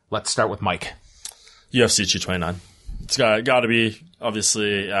year. Let's start with Mike. UFC 229. It's got to be,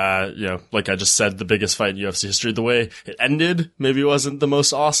 obviously, like I just said, the biggest fight in UFC history. The way it ended maybe wasn't the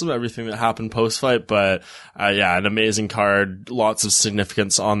most awesome, everything that happened post-fight, but an amazing card, lots of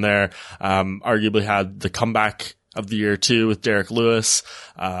significance on there. Arguably had the comeback of the year too with Derek Lewis.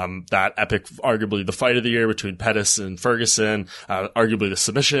 That epic, arguably the fight of the year between Pettis and Ferguson. Arguably the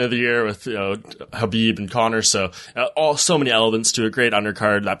submission of the year with Khabib and Conor. So so many elements to a great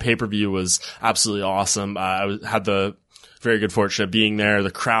undercard. That pay-per-view was absolutely awesome. I had the very good fortune of being there. The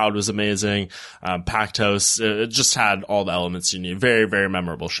crowd was amazing. Packed house. It just had all the elements you need. Very, very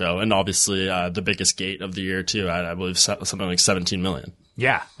memorable show. And obviously, the biggest gate of the year too. I believe something like 17 million.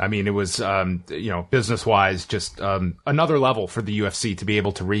 Yeah. I mean, it was, business wise, just, another level for the UFC to be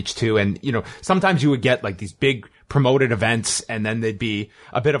able to reach to. And, sometimes you would get these big promoted events and then they'd be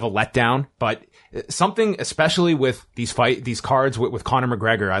a bit of a letdown, but something, especially with these cards with Conor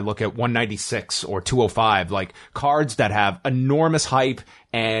McGregor, I look at 196 or 205, cards that have enormous hype,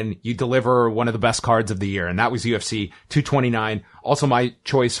 and you deliver one of the best cards of the year. And that was UFC 229. Also my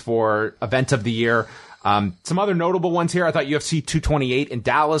choice for event of the year. Some other notable ones here. I thought UFC 228 in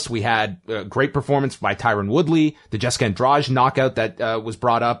Dallas, we had a great performance by Tyron Woodley, the Jessica Andrade knockout that was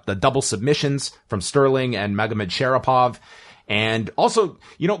brought up, the double submissions from Sterling and Magomedsharipov. And also,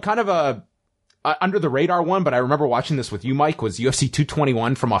 kind of under the radar one, but I remember watching this with you, Mike, was UFC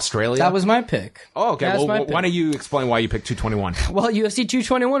 221 from Australia. That was my pick. Oh, okay. Well, why don't you explain why you picked 221? Well, UFC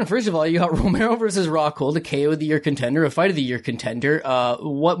 221, first of all, you got Romero versus Rockhold, a KO of the Year contender, a Fight of the Year contender.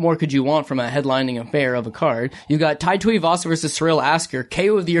 What more could you want from a headlining affair of a card? You got Tai Tuivasa versus Cyril Asker,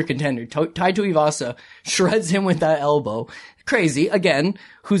 KO of the Year contender. Tai Tuivasa shreds him with that elbow. Crazy. Again,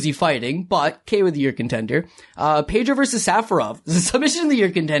 who's he fighting? But KO of the Year contender. Pedro versus Safarov, submission of the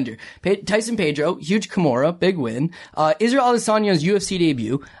year contender. Tyson Pedro, huge Kimura, big win. Israel Adesanya's UFC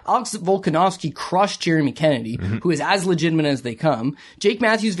debut. Alex Volkanovski crushed Jeremy Kennedy, who is as legitimate as they come. Jake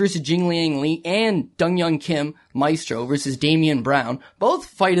Matthews versus Jing Liang Li and Dong Young Kim, Maestro versus Damian Brown, both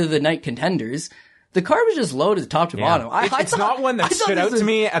fight of the night contenders. The card was just loaded top to bottom. It's not one that stood out to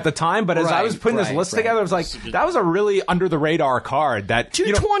me at the time, but as I was putting this list together, I was like, that was a really under the radar card. That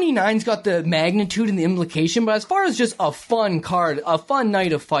 229's got the magnitude and the implication, but as far as just a fun card, a fun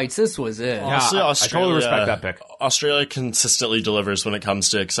night of fights, this was it. Honestly, I totally respect that pick. Australia consistently delivers when it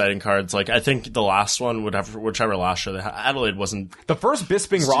comes to exciting cards. Like, I think the last one, whichever last show they had, Adelaide wasn't... The first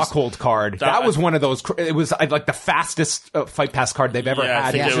Bisping Rockhold card, that was one of those, it was like the fastest Fight Pass card they've ever had.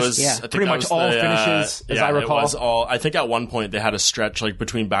 I think it was pretty much all finishes, as I recall. It was all, I think at one point they had a stretch like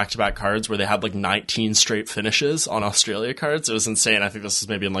between back-to-back cards where they had like 19 straight finishes on Australia cards. It was insane. I think this was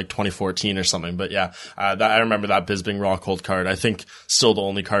maybe in like 2014 or something. But yeah, I remember that Bisping Rockhold card. I think still the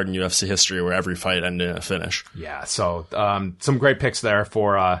only card in UFC history where every fight ended in a finish. Yeah, so some great picks there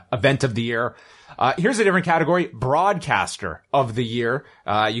for event of the year. Here's a different category, broadcaster of the year.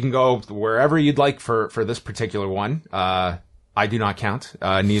 You can go wherever you'd like for this particular one. I do not count.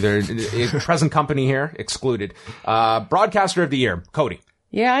 Neither present company here excluded. Broadcaster of the year, Cody.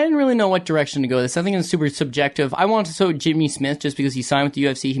 Yeah, I didn't really know what direction to go with this. I think it's super subjective. I wanted to say Jimmy Smith just because he signed with the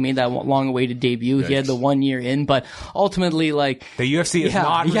UFC. He made that long-awaited debut. Yikes. He had the 1 year in, but ultimately, like... The UFC is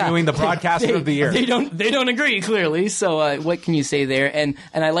not renewing the broadcaster of the year. They don't agree, clearly. So, what can you say there? And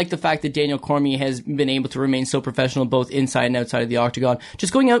I like the fact that Daniel Cormier has been able to remain so professional both inside and outside of the octagon.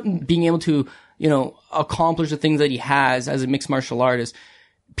 Just going out and being able to, accomplish the things that he has as a mixed martial artist.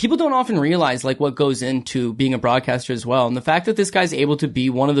 People don't often realize like what goes into being a broadcaster as well. And the fact that this guy's able to be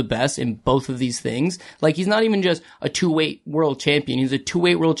one of the best in both of these things, like he's not even just a 2-weight world champion. He's a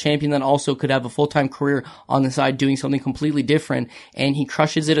 2-weight world champion that also could have a full-time career on the side doing something completely different. And he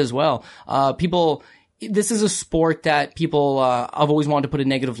crushes it as well. This is a sport that people, I've always wanted to put a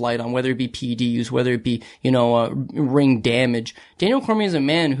negative light on, whether it be PED use, whether it be, ring damage. Daniel Cormier is a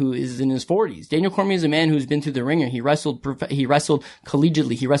man who is in his 40s. Daniel Cormier is a man who's been through the ringer. He wrestled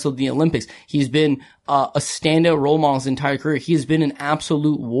collegiately. He wrestled the Olympics. He's been a standout role model his entire career. He has been in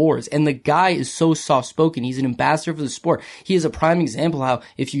absolute wars. And the guy is so soft-spoken. He's an ambassador for the sport. He is a prime example how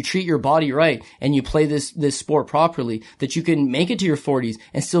if you treat your body right and you play this sport properly, that you can make it to your 40s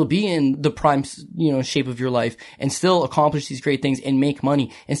and still be in the prime, shape of your life and still accomplish these great things and make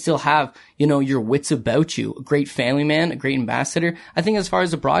money and still have, your wits about you. A great family man, a great ambassador. I think as far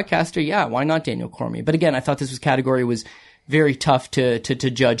as a broadcaster, yeah, why not Daniel Cormier? But again, I thought this category was very tough to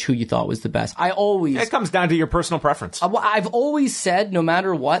judge who you thought was the best. It comes down to your personal preference. I've always said, no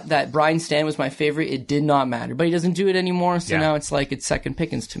matter what, that Brian Stann was my favorite. It did not matter, but he doesn't do it anymore. So now it's like, it's second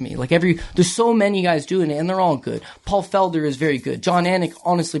pickings to me. Like there's so many guys doing it and they're all good. Paul Felder is very good. John Anik,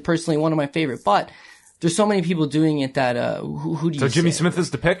 honestly, personally, one of my favorite, but there's so many people doing it that, who do you So Jimmy say? Smith is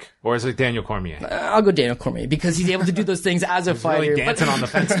the pick, or is it Daniel Cormier? I'll go Daniel Cormier because he's able to do those things as a fighter. Really dancing on the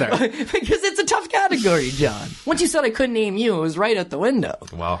fence there. Because it's a tough category, John. Once you said I couldn't name you, it was right out the window.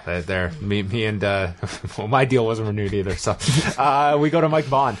 Well, me and, my deal wasn't renewed either, so, we go to Mike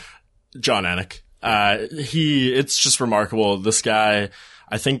Vaughn. John Anik. It's just remarkable. This guy,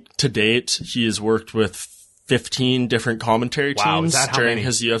 I think to date, he has worked with 15 different commentary teams during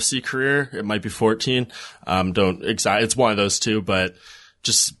his UFC career. It might be 14. It's one of those two, but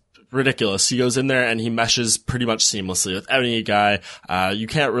just ridiculous. He goes in there and he meshes pretty much seamlessly with any guy. I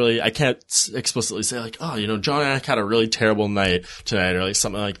can't explicitly say like, John Anik had a really terrible night tonight or like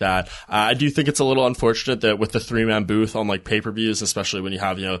something like that. I do think it's a little unfortunate that with the 3-man booth on like pay-per-views, especially when you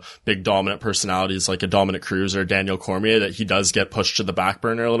have, big dominant personalities like a Dominic Cruz or Daniel Cormier, that he does get pushed to the back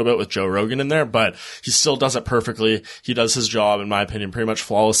burner a little bit with Joe Rogan in there, but he still does it perfectly. He does his job, in my opinion, pretty much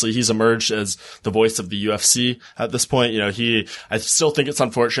flawlessly. He's emerged as the voice of the UFC at this point. I still think it's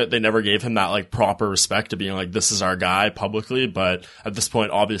unfortunate they never gave him that like proper respect to being like, this is our guy publicly. But at this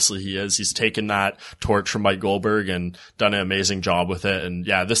point, obviously he is. He's taken that torch from Mike Goldberg and done an amazing job with it. And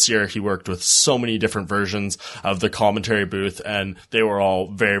yeah, this year he worked with so many different versions of the commentary booth, and they were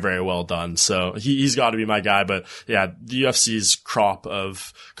all very, very well done. So he's got to be my guy. But yeah, the UFC's crop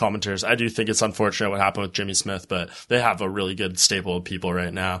of commentators, I do think it's unfortunate what happened with Jimmy Smith, but they have a really good stable of people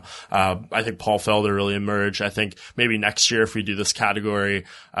right now. I think Paul Felder really emerged. I think maybe next year if we do this category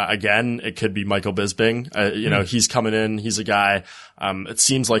again, it could be Michael Bisping. You know, he's coming in. He's a guy. It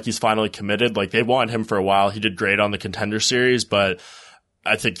seems like he's finally committed. Like they wanted him for a while. He did great on the Contender Series, but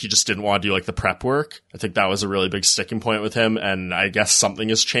I think he just didn't want to do like the prep work. I think that was a really big sticking point with him. And I guess something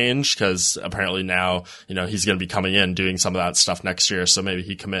has changed because apparently now, you know, he's going to be coming in doing some of that stuff next year. So maybe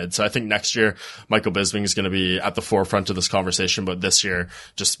he committed. So I think next year, Michael Bisping is going to be at the forefront of this conversation. But this year,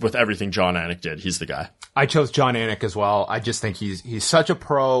 just with everything John Anik did, he's the guy. I chose John Anik as well. I just think he's such a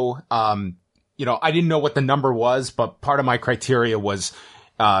pro. You know, I didn't know what the number was, but part of my criteria was,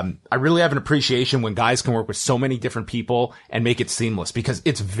 I really have an appreciation when guys can work with so many different people and make it seamless, because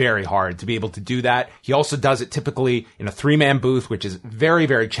it's very hard to be able to do that. He also does it typically in a 3-man booth, which is very,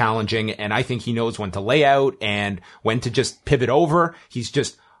 very challenging. And I think he knows when to lay out and when to just pivot over. He's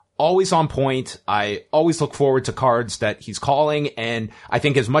just always on point. I always look forward to cards that he's calling. And I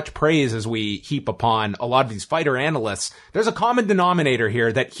think as much praise as we heap upon a lot of these fighter analysts, there's a common denominator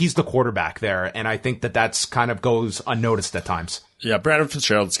here that he's the quarterback there. And I think that that's kind of goes unnoticed at times. Yeah, Brandon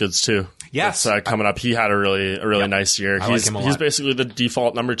Fitzgerald's good too. Yes, coming up. He had a really nice year. Like him a lot. He's basically the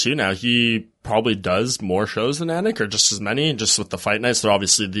default number 2 now. He probably does more shows than Anik, or just as many. Just with the fight nights, they're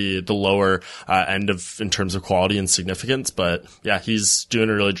obviously the lower end in terms of quality and significance. But yeah, he's doing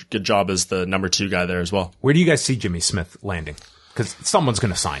a really good job as the number 2 guy there as well. Where do you guys see Jimmy Smith landing? Because someone's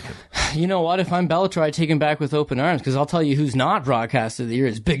going to sign him. You know what? If I'm Bellator, I take him back with open arms, because I'll tell you who's not broadcaster of the year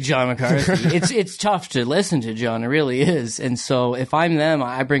is Big John McCarthy. It's tough to listen to John. It really is. And so if I'm them,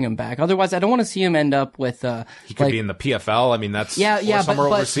 I bring him back. Otherwise, I don't want to see him end up with he could be in the PFL. I mean, that's somewhere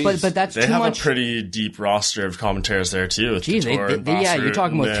overseas. But that's they too have much. A pretty deep roster of commentators there too. With Geez, you're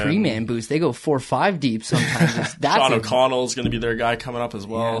talking about 3-man booths. They go 4 or 5 deep sometimes. Sean O'Connell's going to be their guy coming up as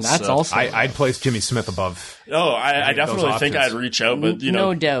well. Yeah, that's also. I'd place Jimmy Smith above. Oh, I definitely think I'd reach out, but you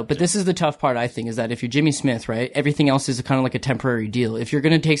know. No doubt. But this is the tough part, I think, is that if you're Jimmy Smith, right, everything else is kind of like a temporary deal. If you're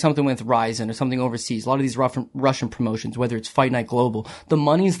going to take something with Ryzen or something overseas, a lot of these Russian promotions, whether it's Fight Night Global, the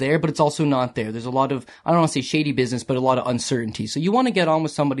money's there, but it's also not there. There's a lot of, I don't want to say shady business, but a lot of uncertainty. So you want to get on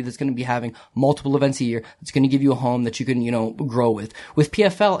with somebody that's going to be having multiple events a year, that's going to give you a home that you can, you know, grow with. With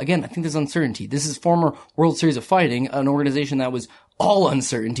PFL, again, I think there's uncertainty. This is former World Series of Fighting, an organization that was all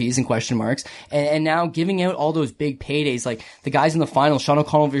uncertainties and question marks, and now giving out all those big paydays, like the guys in the finals, Sean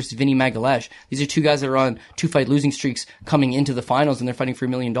O'Connell versus Vinny Magalesh. These are 2 guys that are on 2-fight losing streaks coming into the finals, and they're fighting for $1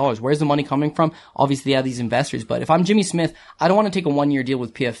 million. Where's the money coming from? Obviously, they have these investors, but if I'm Jimmy Smith, I don't want to take a 1-year deal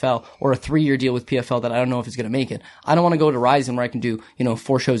with PFL or a 3-year deal with PFL that I don't know if it's going to make it. I don't want to go to Ryzen where I can do,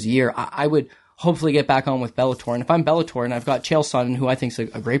 4 shows a year. I would hopefully get back on with Bellator. And if I'm Bellator and I've got Chael Sonnen, who I think is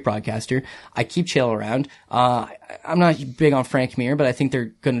a great broadcaster, I keep Chael around. I'm not big on Frank Mir, but I think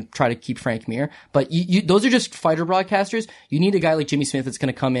they're going to try to keep Frank Mir. But those are just fighter broadcasters. You need a guy like Jimmy Smith that's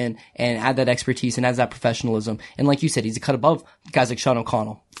going to come in and add that expertise and adds that professionalism. And like you said, he's a cut above guys like Sean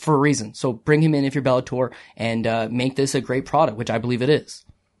O'Connell for a reason. So bring him in if you're Bellator and make this a great product, which I believe it is.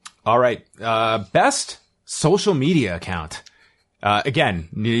 All right. Best social media account. Again,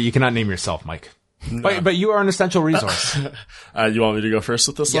 you cannot name yourself, Mike. No. But you are an essential resource. You want me to go first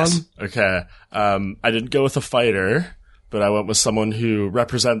with this one? Okay. I didn't go with a fighter, but I went with someone who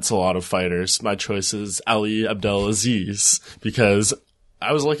represents a lot of fighters. My choice is Ali Abdelaziz, because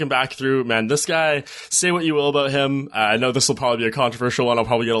I was looking back through, man, this guy, say what you will about him. I know this will probably be a controversial one. I'll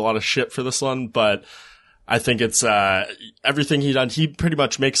probably get a lot of shit for this one, but I think it's everything he done. He pretty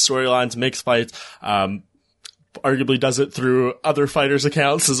much makes storylines, makes fights, arguably does it through other fighters'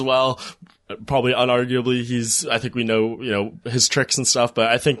 accounts as well. Probably unarguably, I think we know, his tricks and stuff, but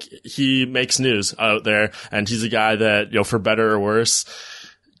I think he makes news out there, and he's a guy that, for better or worse,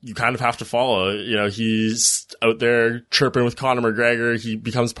 you kind of have to follow. He's out there chirping with Conor McGregor. He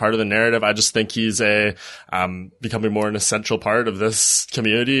becomes part of the narrative. I just think he's becoming more an essential part of this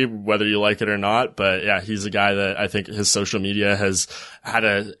community, whether you like it or not. But yeah, he's a guy that I think his social media has had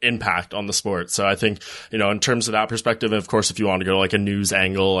an impact on the sport. So I think, in terms of that perspective, and of course, if you want to go like a news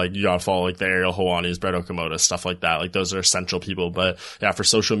angle, like you gotta follow like the Ariel Helwani's, Brett Okamoto, stuff like that. Like those are essential people. But yeah, for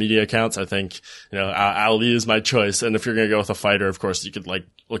social media accounts, I think, Ali is my choice. And if you're going to go with a fighter, of course, you could like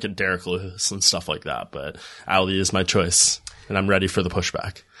look at Derek Lewis and stuff like that. But Ali is my choice, and I'm ready for the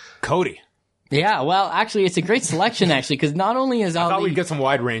pushback. Cody. Yeah, well, actually, it's a great selection, actually, because not only is Ali... I thought we'd get some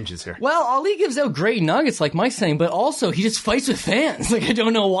wide ranges here. Well, Ali gives out great nuggets, like Mike's saying, but also he just fights with fans. Like, I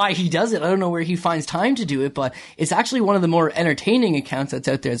don't know why he does it. I don't know where he finds time to do it, but it's actually one of the more entertaining accounts that's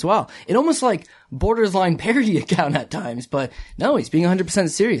out there as well. It almost like borderline parody account at times, but no, he's being 100%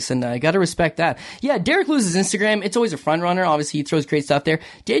 serious, and I gotta respect that. Yeah, Derek Lewis's Instagram, it's always a front runner. Obviously, he throws great stuff there.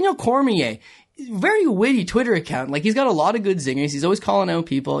 Daniel Cormier, very witty Twitter account. Like, he's got a lot of good zingers. He's always calling out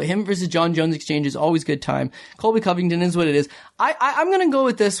people. Him versus John Jones exchange is always good time. Colby Covington is what it is. I'm gonna go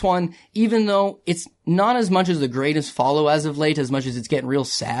with this one, even though it's not as much as the greatest follow as of late, as much as it's getting real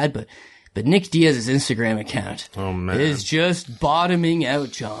sad, but Nick Diaz's Instagram account is just bottoming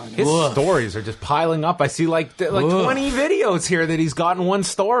out, John. His stories are just piling up. I see like 20 videos here that he's got in one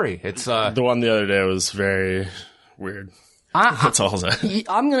story. It's the one the other day was very weird. That's all I'll say.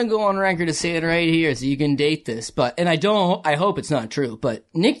 I'm gonna go on record to say it right here so you can date this, and I hope it's not true, but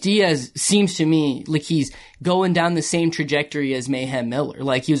Nick Diaz seems to me like he's going down the same trajectory as Mayhem Miller.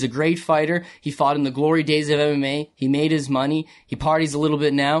 Like, he was a great fighter. He fought in the glory days of MMA. He made his money. He parties a little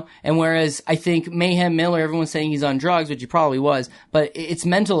bit now. And whereas I think Mayhem Miller, everyone's saying he's on drugs, which he probably was, but it's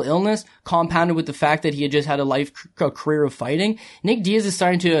mental illness compounded with the fact that he had just had a career of fighting. Nick Diaz is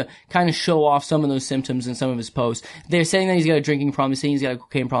starting to kind of show off some of those symptoms in some of his posts. They're saying that he's got a drinking problem. They're saying he's got a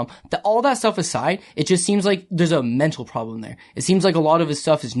cocaine problem. All that stuff aside, it just seems like there's a mental problem there. It seems like a lot of his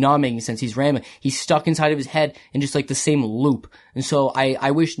stuff is not making sense. He's rambling. He's stuck inside of his head in just like the same loop. And so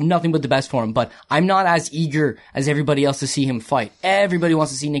I wish nothing but the best for him, but I'm not as eager as everybody else to see him fight. Everybody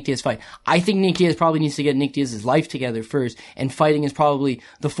wants to see Nick Diaz fight. I think Nick Diaz probably needs to get Nick Diaz's life together first, and fighting is probably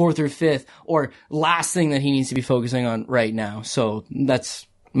the 4th or 5th or last thing that he needs to be focusing on right now. So that's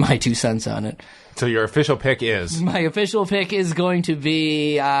my 2 cents on it. So your official pick is? My official pick is going to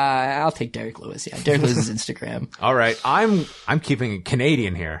be, I'll take Derek Lewis. Yeah, Derek Lewis's Instagram. All right. I'm keeping it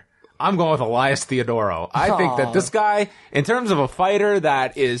Canadian here. I'm going with Elias Theodorou. I think that this guy, in terms of a fighter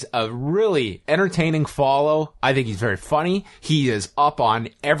that is a really entertaining follow, I think he's very funny. He is up on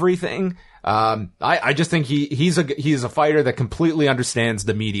everything. I just think he's a fighter that completely understands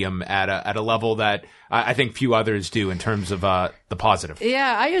the medium at a level that I think few others do in terms of the positive.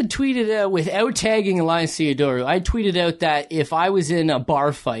 Yeah, I had tweeted out, without tagging Elias Theodorou, I tweeted out that if I was in a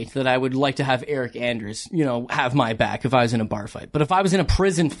bar fight, that I would like to have Eric Anders, have my back if I was in a bar fight. But if I was in a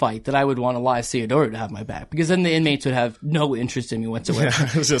prison fight, that I would want Elias Theodorou to have my back, because then the inmates would have no interest in me whatsoever. Yeah,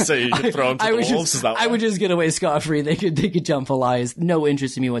 I was gonna say, you could throw him to the wolves. I would just get away scot-free. They could jump Elias, no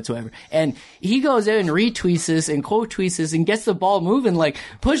interest in me whatsoever. And he goes out and retweets this and quote tweets this and gets the ball moving, like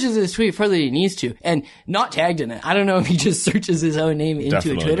pushes his tweet further than he needs to, and not tagged in it. I don't know if he just searches his own name into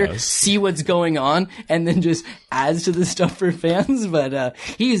Definitely Twitter, does. see what's going on, and then just adds to the stuff for fans. But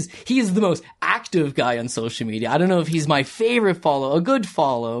he is the most active guy on social media. I don't know if he's my favorite follow, a good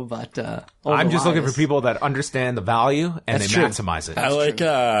follow, but I'm just looking for people that understand the value and That's they true. maximize it. I like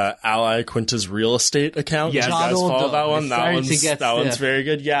Ally Quinta's real estate account. Yes. Did you guys John follow Old that Dog. one? It That started one's to get one's stiff. very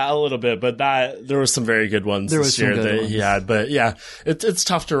good. Yeah, a little bit, but there was some very good ones There was this some year good that ones. he had. But yeah, it's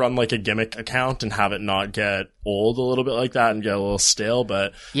tough to run like a gimmick account and have it not get old a little bit like that and get a little stale.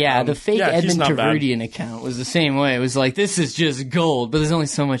 But yeah, the fake he's Edmund not bad. Taverdian account was the same way. It was like, this is just gold, but there's only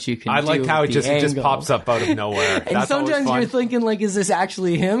so much you can do. I liked how with it just angle. pops up out of nowhere. And That's always sometimes fun. you're thinking, like, is this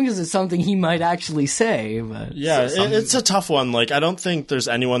actually him? Because it's something he might actually say. But Yeah, it's a tough one. Like, I don't think there's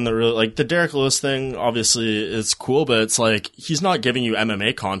anyone that really, like, the Derek Lewis thing obviously is cool, but it's like, he's not giving you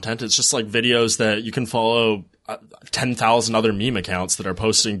MMA content. It's just like videos that you can follow 10,000 other meme accounts that are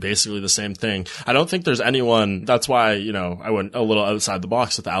posting basically the same thing. I don't think there's anyone, that's why, I went a little outside the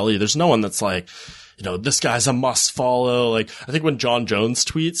box with Ali. There's no one that's like, this guy's a must follow. Like, I think when John Jones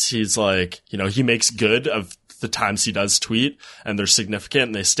tweets, he's like, he makes good of the times he does tweet, and they're significant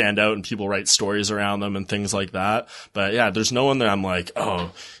and they stand out and people write stories around them and things like that. But yeah, there's no one that I'm like,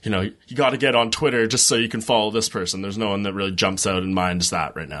 you got to get on Twitter just so you can follow this person. There's no one that really jumps out in mind as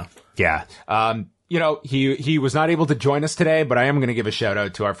that right now. Yeah. He was not able to join us today, but I am going to give a shout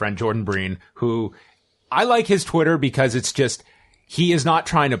out to our friend Jordan Breen, who I like his Twitter because it's just, he is not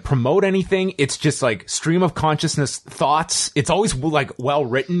trying to promote anything. It's just like stream of consciousness thoughts. It's always like well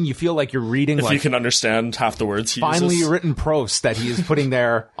written. You feel like you're reading If like you can understand half the words he finely uses. written prose that he is putting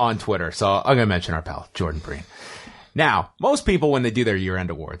there on Twitter. So I'm going to mention our pal, Jordan Breen. Now, most people, when they do their year-end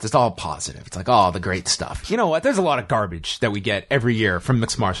awards, it's all positive. It's like, oh, the great stuff. You know what? There's a lot of garbage that we get every year from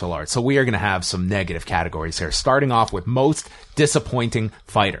mixed martial arts. So we are going to have some negative categories here, starting off with most disappointing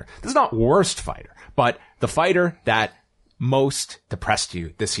fighter. This is not worst fighter, but the fighter that most depressed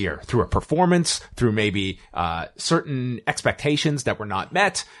you this year through a performance, through maybe certain expectations that were not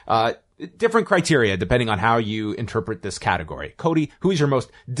met. different criteria depending on how you interpret this category. Cody, who is your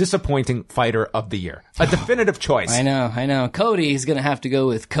most disappointing fighter of the year? A definitive choice. I know. Cody is going to have to go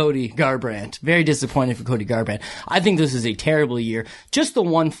with Cody Garbrandt. Very disappointed for Cody Garbrandt. I think this is a terrible year. Just the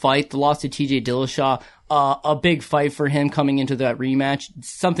one fight, the loss to TJ Dillashaw, a big fight for him coming into that rematch.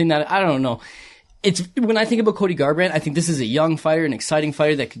 Something that, I don't know. It's when I think about Cody Garbrandt, I think this is a young fighter, an exciting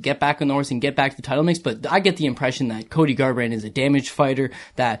fighter that could get back on the horse and get back to the title mix. But I get the impression that Cody Garbrandt is a damaged fighter,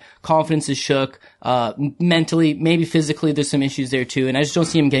 that confidence is shook, mentally, maybe physically. There's some issues there too, and I just don't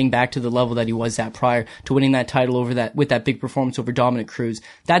see him getting back to the level that he was at prior to winning that title with that big performance over Dominic Cruz.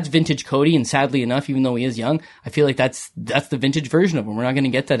 That's vintage Cody, and sadly enough, even though he is young, I feel like that's the vintage version of him. We're not going to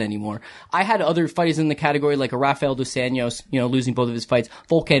get that anymore. I had other fighters in the category like a Rafael dos Anjos, losing both of his fights.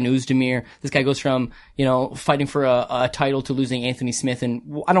 Volkan Oezdemir. This guy goes from fighting for a title to losing Anthony Smith,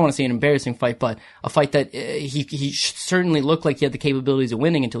 and I don't want to say an embarrassing fight, but a fight that he certainly looked like he had the capabilities of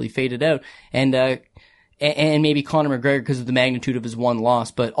winning until he faded out, and maybe Conor McGregor because of the magnitude of his one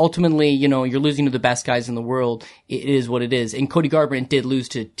loss. But ultimately, you're losing to the best guys in the world. It is what it is. And Cody Garbrandt did lose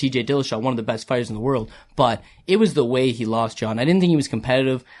to TJ Dillashaw, one of the best fighters in the world. But it was the way he lost, John. I didn't think he was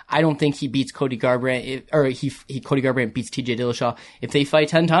competitive. I don't think he beats Cody Garbrandt, Cody Garbrandt beats TJ Dillashaw if they fight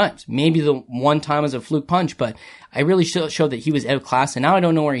 10 times. Maybe the one time as a fluke punch, but I really showed that he was outclassed, and now I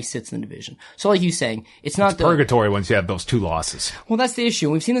don't know where he sits in the division. So like you saying, it's not purgatory once you have those 2 losses. Well, that's the issue.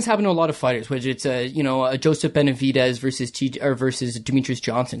 We've seen this happen to a lot of fighters, whether it's a Joseph Benavidez versus Demetrius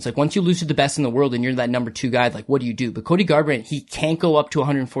Johnson. It's like once you lose to the best in the world and you're that number 2 guy, like what do you do? But Cody Garbrandt, he can't go up to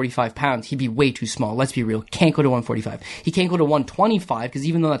 145 pounds. He'd be way too small. Let's be real. Can't go to 145. He can't go to 125 because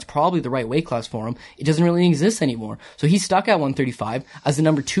even though that's probably the right weight class for him, it doesn't really exist anymore. So he's stuck at 135 as the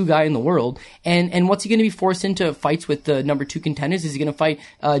number 2 guy in the world. And what's he going to be forced into fights with the number 2 contenders? Is he going to fight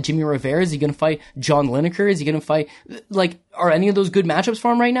Jimmy Rivera? Is he going to fight John Lineker? Is he going to fight are any of those good matchups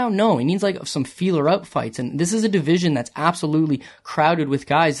for him right now? No. He needs some feeler out fights. And this is a division that's absolutely crowded with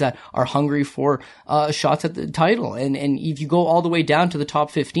guys that are hungry for shots at the title. And if you go all the way down to the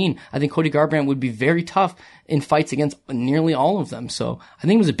top 15, I think Cody Garbrandt would be very tough in fights against nearly all of them. So I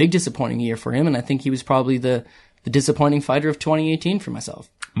think it was a big disappointing year for him, and I think he was probably the disappointing fighter of 2018 for myself.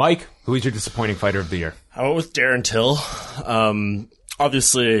 Mike, who is your disappointing fighter of the year? I went with Darren Till.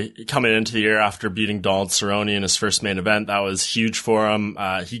 Obviously, coming into the year after beating Donald Cerrone in his first main event, that was huge for him.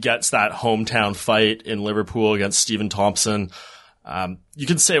 He gets that hometown fight in Liverpool against Stephen Thompson. You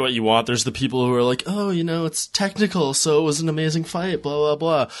can say what you want. There's the people who are like, oh, it's technical, so it was an amazing fight, blah, blah,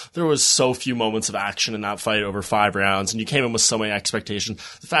 blah. There was so few moments of action in that fight over 5 rounds, and you came in with so many expectations.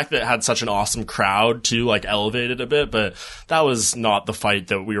 The fact that it had such an awesome crowd, too, elevated a bit, but that was not the fight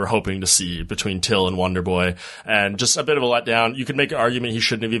that we were hoping to see between Till and Wonderboy. And just a bit of a letdown. You could make an argument he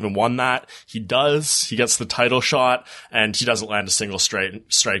shouldn't have even won that. He does. He gets the title shot, and he doesn't land a single strike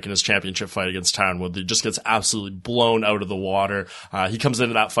in his championship fight against Tyron Woodley. Just gets absolutely blown out of the water. He comes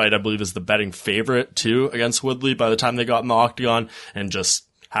into that fight, I believe, as the betting favorite, too, against Woodley by the time they got in the octagon, and just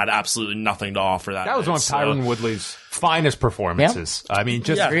had absolutely nothing to offer that. That was one of Tyron Woodley's finest performances. Yep. I mean,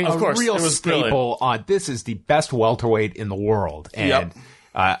 just a real staple on, this is the best welterweight in the world. And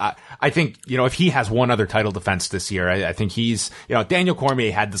I think, if he has one other title defense this year, I think he's, Daniel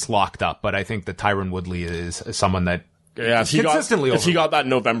Cormier had this locked up, but I think that Tyron Woodley is someone that if he got that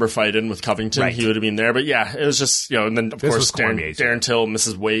November fight in with Covington, he would have been there. But yeah, it was just, and then of course Darren Till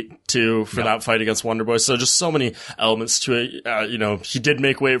misses weight too for that fight against Wonderboy. So just so many elements to it. He did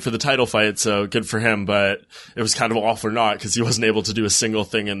make weight for the title fight, so good for him, but it was kind of all for naught because he wasn't able to do a single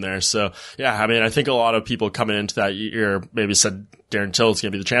thing in there. So yeah, I mean, I think a lot of people coming into that year maybe said Darren Till is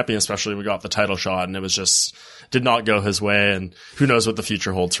going to be the champion, especially when we got the title shot, and it was just, did not go his way, and who knows what the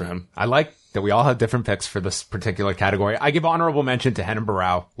future holds for him. I like that we all have different picks for this particular category. I give honorable mention to Renan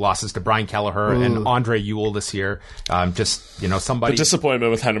Barão, losses to Brian Kelleher and Andre Ewell this year. Somebody. The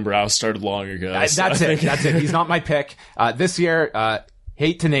disappointment with Renan Barão started long ago. That's it. He's not my pick. This year,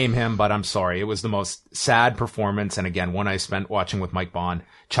 hate to name him, but I'm sorry. It was the most sad performance. And again, one I spent watching with Mike Bond.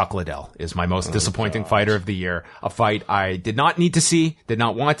 Chuck Liddell is my most disappointing fighter of the year. A fight I did not need to see, did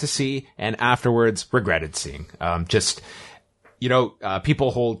not want to see, and afterwards regretted seeing.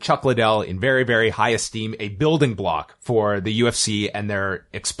 People hold Chuck Liddell in very, very high esteem, a building block for the UFC and their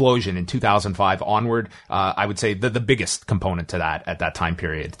explosion in 2005 onward. I would say the biggest component to that at that time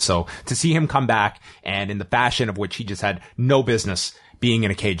period. So to see him come back and in the fashion of which he just had no business being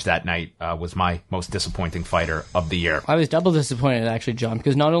in a cage that night was my most disappointing fighter of the year. I was double disappointed, actually, John,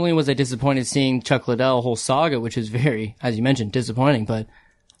 because not only was I disappointed seeing Chuck Liddell whole saga, which was very, as you mentioned, disappointing, but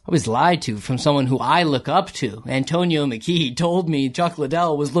I was lied to from someone who I look up to. Antonio McKee told me Chuck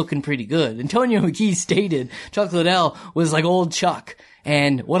Liddell was looking pretty good. Antonio McKee stated Chuck Liddell was like old Chuck.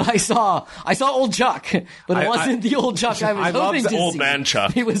 And what I saw old Chuck, but it wasn't the old Chuck I was hoping to see. Old man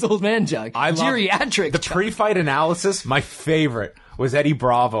Chuck. It was old man Chuck. Geriatric the Chuck. pre-fight analysis. My favorite was Eddie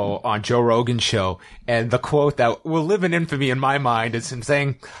Bravo on Joe Rogan's show, and the quote that will live in infamy in my mind is him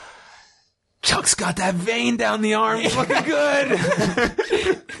saying, "Chuck's got that vein down the arm. He's looking good.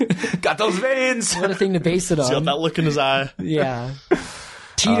 Got those veins." What a thing to base it on. He's got that look in his eye. Yeah.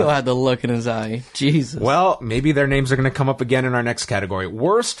 Tito had the look in his eye. Jesus. Well, maybe their names are going to come up again in our next category.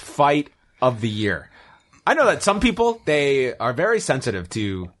 Worst fight of the year. I know that some people, they are very sensitive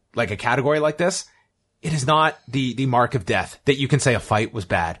to like a category like this. It is not the mark of death that you can say a fight was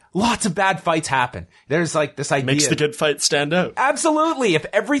bad. Lots of bad fights happen. There's like this idea. Makes the good fight stand out. Absolutely. If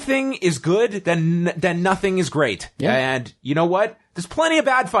everything is good, then nothing is great. Yeah. And you know what? There's plenty of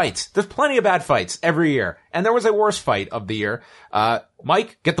bad fights. There's plenty of bad fights every year. And there was a worst fight of the year.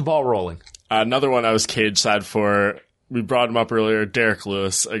 Mike, get the ball rolling. Another one I was cage side for. We brought him up earlier. Derek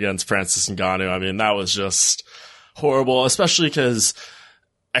Lewis against Francis Ngannou. I mean, that was just horrible, especially because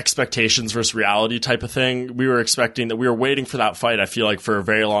expectations versus reality type of thing. We were expecting that. We were waiting for that fight. I feel like for a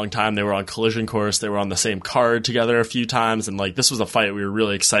very long time. They were on Collision Course. They were on the same card together a few times. And like, this was a fight we were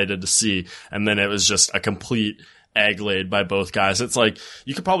really excited to see. And then it was just a complete egg laid by both guys. It's like,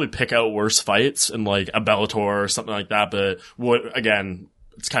 you could probably pick out worse fights in like a Bellator or something like that. But again,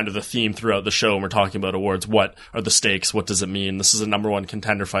 it's kind of the theme throughout the show when we're talking about awards. What are the stakes? What does it mean? This is a number one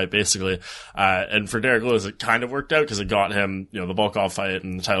contender fight, basically. And for Derek Lewis, it kind of worked out because it got him, the Volkov fight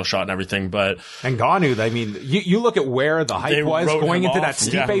and the title shot and everything. But Ngannou, I mean, you look at where the hype was going into that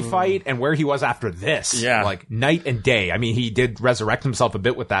Stipe Yeah. fight and where he was after this. Yeah. Like night and day. I mean, he did resurrect himself a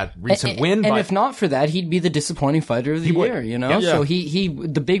bit with that recent win. And but if not for that, he'd be the disappointing fighter of the year, Yeah. So he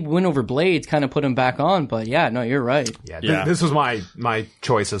the big win over Blades kind of put him back on. But yeah, no, you're right. Yeah, this was my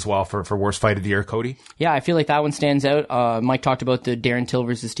choice as well for worst fight of the year, Cody. Yeah, I feel like that one stands out. Mike talked about the Darren Till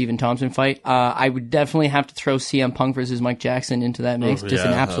versus Stephen Thompson fight. I would definitely have to throw CM Punk versus Mike Jackson into that mix. Just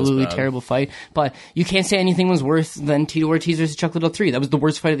an absolutely terrible fight. But you can't say anything was worse than Tito Ortiz versus Chuck Liddell 3. That was the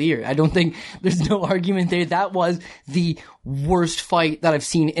worst fight of the year. I don't think there's no argument there. That was the worst fight that I've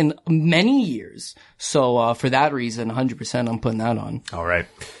seen in many years. So for that reason, 100% I'm putting that on. All right.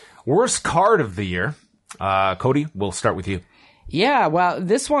 Worst card of the year. Cody, we'll start with you. Yeah, well,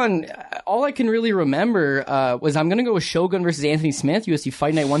 this one, all I can really remember was I'm going to go with Shogun versus Anthony Smith, UFC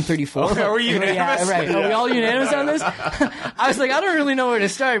Fight Night 134. Oh, are we unanimous? Yeah, right. Are we all unanimous on this? I was like, I don't really know where to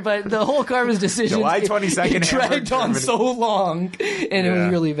start, but the whole card was decisions. July 22nd. It dragged on so long, and it was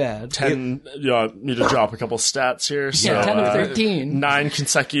really bad. 10, need to drop a couple stats here. So, 10 of 13. 9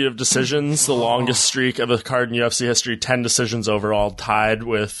 consecutive decisions, the longest streak of a card in UFC history, 10 decisions overall, tied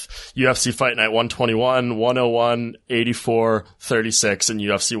with UFC Fight Night 121, 101, 84, 36 and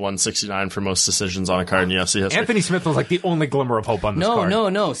UFC 169 for most decisions on a card in UFC history. Anthony Smith was like the only glimmer of hope on this card.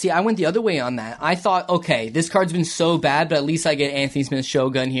 No. See, I went the other way on that. I thought, okay, this card's been so bad, but at least I get Anthony Smith's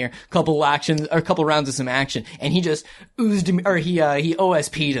Shogun here. Couple rounds of some action, and he just oozed him, or he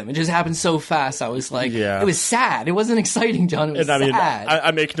OSP'd him. It just happened so fast. I was like, it was sad. It wasn't exciting, John. It was sad. I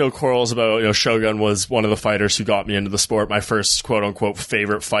make no quarrels about, Shogun was one of the fighters who got me into the sport. My first quote unquote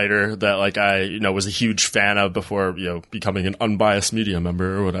favorite fighter that I was a huge fan of before, becoming an unbiased media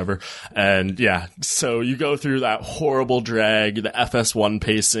member or whatever. And yeah, so you go through that horrible drag, the FS1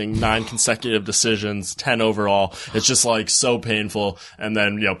 pacing, 9 consecutive decisions, 10 overall. It's just so painful. And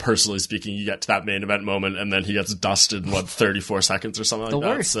then, personally speaking, you get to that main event moment and then he gets dusted in 34 seconds or something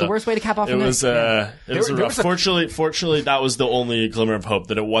like that. The worst way to cap off a night. It was rough. Fortunately, that was the only glimmer of hope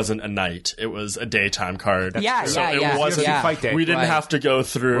that it wasn't a night. It was a daytime card. It wasn't fight day. We didn't have to go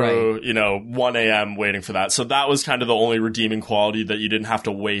through, 1 a.m. waiting for that. So that was kind of the only redeeming quality, that you didn't have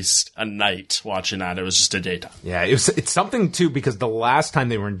to waste a night watching that. It was just a daytime. Yeah, it's something too, because the last time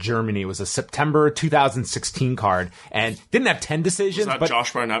they were in Germany, it was a September 2016 card and didn't have 10 decisions. Was that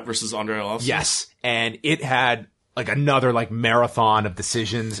Josh Barnett versus Andrei Arlovski? Yes, and it had another marathon of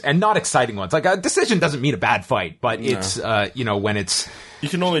decisions, and not exciting ones. A decision doesn't mean a bad fight, but it's when it's. You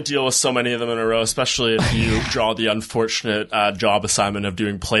can only deal with so many of them in a row, especially if you draw the unfortunate job assignment of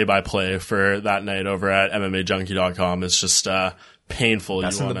doing play-by-play for that night over at MMAJunkie.com. It's just painful.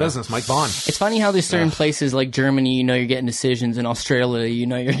 That's in the business, Mike Vaughn. It's funny how there's certain places like Germany, you're getting decisions, and Australia,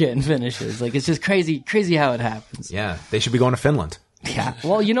 you're getting finishes. It's just crazy how it happens. Yeah, they should be going to Finland. Yeah.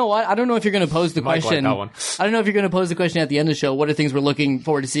 Well, you know what? I don't know if you're going to pose the question. Like that one. I don't know if you're going to pose the question at the end of the show. What are things we're looking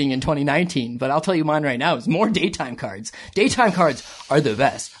forward to seeing in 2019? But I'll tell you mine right now is more daytime cards. Daytime cards are the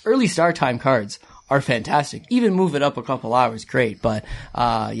best. Early start time cards are fantastic. Even move it up a couple hours, great. But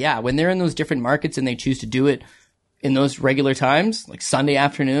when they're in those different markets and they choose to do it in those regular times, like Sunday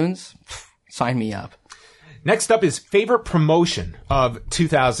afternoons, sign me up. Next up is favorite promotion of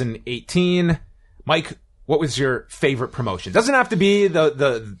 2018. Mike, what was your favorite promotion? Doesn't have to be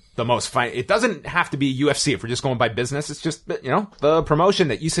the most fun. It doesn't have to be UFC if we're just going by business. It's just, the promotion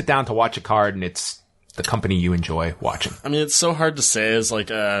that you sit down to watch a card and it's the company you enjoy watching. I mean, it's so hard to say as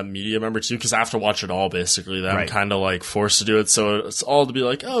like a media member too, because I have to watch it all basically. That I'm kind of like forced to do it. So it's all to be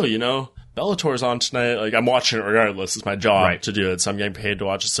like, oh, Bellator's on tonight. Like, I'm watching it regardless. It's my job to do it. So I'm getting paid to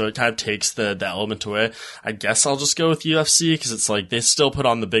watch it. So it kind of takes the element away. I guess I'll just go with UFC because it's like they still put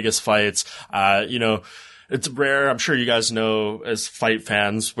on the biggest fights. It's rare. I'm sure you guys know as fight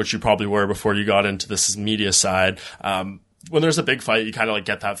fans, which you probably were before you got into this media side. When there's a big fight, you kind of like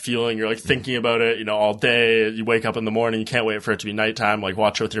get that feeling. You're like thinking about it, all day. You wake up in the morning. You can't wait for it to be nighttime. Like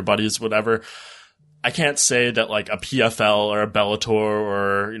watch it with your buddies, whatever. I can't say that like a PFL or a Bellator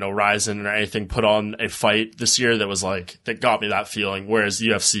or, Ryzen or anything put on a fight this year that got me that feeling. Whereas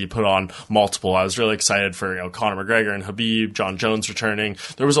UFC put on multiple. I was really excited for, Conor McGregor and Khabib, John Jones returning.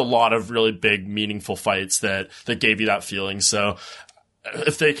 There was a lot of really big, meaningful fights that gave you that feeling. So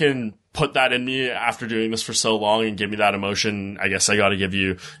if they can put that in me after doing this for so long and give me that emotion, I guess I got to give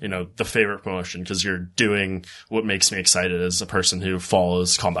you, the favorite promotion because you're doing what makes me excited as a person who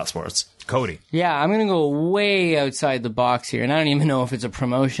follows combat sports. Cody. Yeah, I'm going to go way outside the box here, and I don't even know if it's a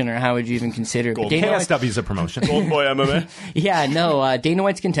promotion or how would you even consider it. KSW is a promotion. Golden Boy MMA. Yeah, no, Dana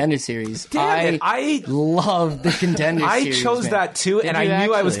White's Contender Series. I love the Contender Series. I chose that too, and I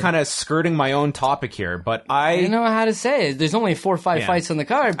knew I was kind of skirting my own topic here, but I don't know how to say it. There's only 4 or 5 fights on the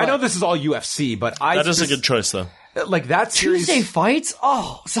card. I know this is all UFC, but that is a good choice, though. Like that series, Tuesday fights.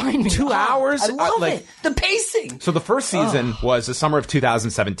 Oh, sign me. 2 hours. I love it. The pacing. So the first season was the summer of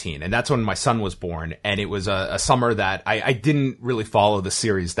 2017, and that's when my son was born. And it was a summer that I didn't really follow the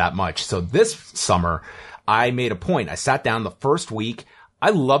series that much. So this summer, I made a point. I sat down the first week. I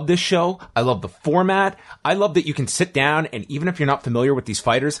love this show. I love the format. I love that you can sit down and even if you're not familiar with these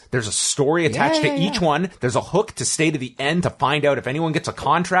fighters, there's a story attached to each one. There's a hook to stay to the end to find out if anyone gets a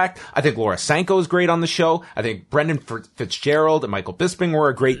contract. I think Laura Sanko is great on the show. I think Brendan Fitzgerald and Michael Bisping were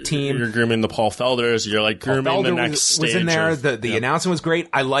a great team. You're grooming the Paul Felders. You're like grooming the next stage. Was in there. The announcement was great.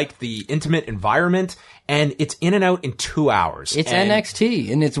 I liked the intimate environment. And it's in and out in 2 hours. It's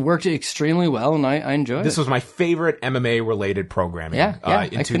NXT, and it's worked extremely well, and I enjoy it. This was my favorite MMA-related programming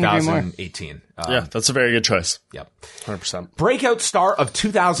in 2018. Yeah, that's a very good choice. Yep. 100%. Breakout Star of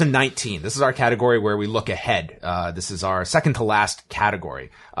 2019. This is our category where we look ahead. This is our second-to-last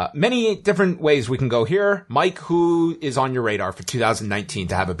category. Many different ways we can go here. Mike, who is on your radar for 2019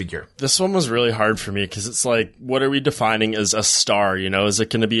 to have a big year? This one was really hard for me because it's like, what are we defining as a star? Is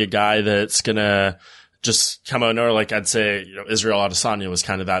it going to be a guy that's going to just come out, or like I'd say, Israel Adesanya was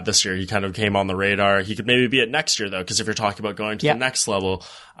kind of that this year. He kind of came on the radar. He could maybe be it next year though, because if you're talking about going to the next level,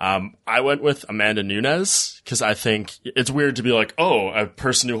 I went with Amanda Nunes because I think it's weird to be like, oh, a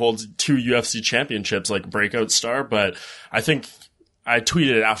person who holds 2 UFC championships, like breakout star, but I think I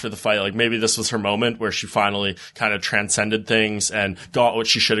tweeted it after the fight, like maybe this was her moment where she finally kind of transcended things and got what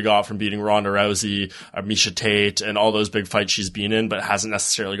she should have got from beating Ronda Rousey, or Miesha Tate, and all those big fights she's been in, but hasn't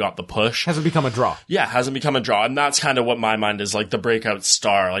necessarily got the push. Hasn't become a draw. Yeah, hasn't become a draw. And that's kind of what my mind is, like the breakout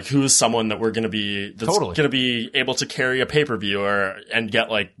star. Like who is someone that we're going to be, that's going to be able to carry a pay-per-view and get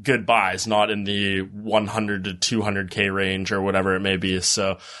like good buys, not in the 100 to 200K range or whatever it may be.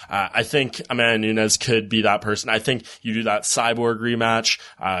 So, I think Amanda Nunes could be that person. I think you do that Cyborg rematch.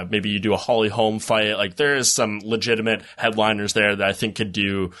 Maybe you do a Holly Holm fight. Like there is some legitimate headliners there that I think could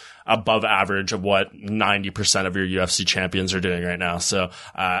do above average of what 90% of your UFC champions are doing right now. So,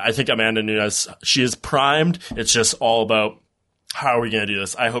 I think Amanda Nunes, she is primed. It's just all about how are we going to do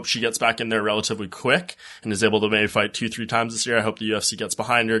this? I hope she gets back in there relatively quick and is able to maybe fight 2-3 times this year. I hope the UFC gets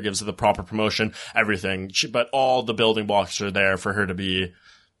behind her, gives her the proper promotion, everything. But all the building blocks are there for her to be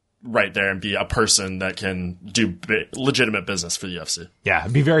right there and be a person that can do legitimate business for the UFC. Yeah,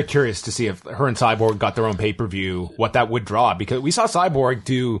 I'd be very curious to see if her and Cyborg got their own pay-per-view, what that would draw, because we saw Cyborg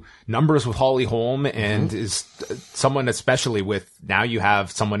do numbers with Holly Holm and is someone, especially with now you have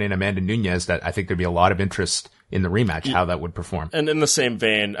someone in Amanda Nunes, that I think there'd be a lot of interest in the rematch, how that would perform. And in the same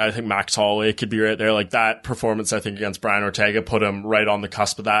vein, I think Max Holloway could be right there. Like that performance, I think, against Brian Ortega put him right on the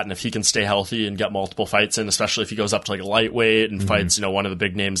cusp of that. And if he can stay healthy and get multiple fights in, especially if he goes up to like a lightweight and fights, one of the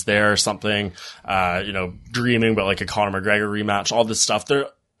big names there or something, dreaming about like a Conor McGregor rematch, all this stuff, there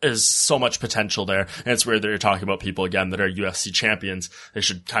is so much potential there. And it's weird that you're talking about people again that are UFC champions. They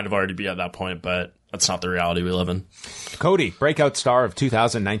should kind of already be at that point, but that's not the reality we live in. Cody, breakout star of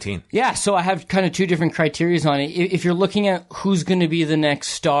 2019. Yeah, so I have kind of two different criterias on it. If you're looking at who's going to be the next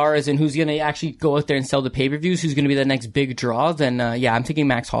star, as in who's going to actually go out there and sell the pay-per-views, who's going to be the next big draw, then yeah, I'm thinking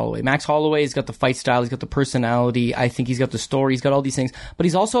Max Holloway. Max Holloway has got the fight style, he's got the personality, I think he's got the story, he's got all these things, but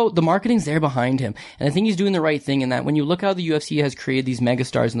he's also, the marketing's there behind him. And I think he's doing the right thing in that when you look how the UFC has created these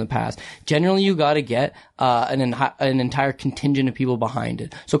megastars in the past, generally you got to get an entire contingent of people behind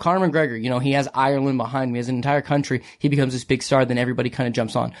it. So Conor McGregor, you know, he has Ireland behind him, he has an entire country, he becomes this big star, then everybody kind of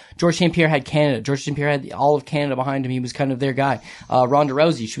jumps on. George St. Pierre had Canada. George St. Pierre had all of Canada behind him. He was kind of their guy. Ronda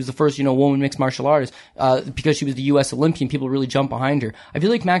Rousey, she was the first, you know, woman mixed martial artist, because she was the U.S. Olympian, people really jumped behind her. I feel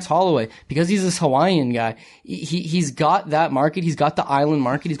like Max Holloway, because he's this Hawaiian guy, he's got that market, he's got the island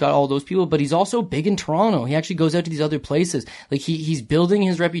market, he's got all those people, but he's also big in Toronto. He actually goes out to these other places. Like, he's building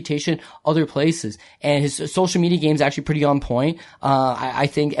his reputation other places, and his social media game's actually pretty on point. I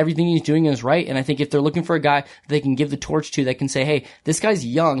think everything he's doing is right, and I think if they're looking for a guy they can give the torch to, that can say, hey, this guy's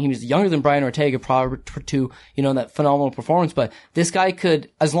young, he was younger than Brian Ortega prior to, you know, that phenomenal performance, but this guy could,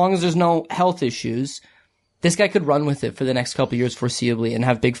 as long as there's no health issues, this guy could run with it for the next couple of years foreseeably and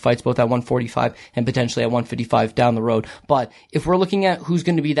have big fights both at 145 and potentially at 155 down the road. But if we're looking at who's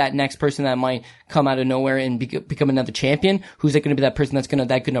going to be that next person that might come out of nowhere and become another champion, who's going to be that person that's going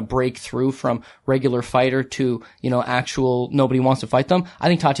to break through from regular fighter to, you know, actual nobody wants to fight them, I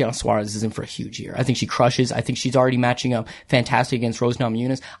think Tatiana Suarez is in for a huge year. I think she crushes. I think she's already matching up fantastic against Rose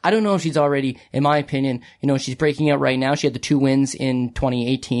Namajunas. I don't know if she's already, in my opinion, you know, she's breaking out right now. She had the 2 wins in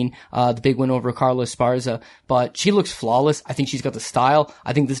 2018, the big win over Carla Esparza, but she looks flawless. I think she's got the style.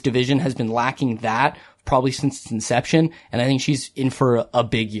 I think this division has been lacking that probably since its inception, and I think she's in for a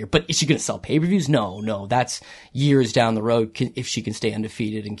big year. But is she going to sell pay-per-views? No, that's years down the road if she can stay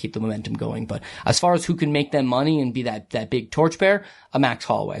undefeated and keep the momentum going. But as far as who can make them money and be that big torchbearer, a Max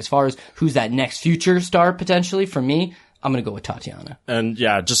Holloway. As far as who's that next future star potentially, for me, I'm going to go with Tatiana. And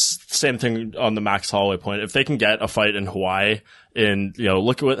yeah, just same thing on the Max Holloway point. If they can get a fight in Hawaii, and, you know,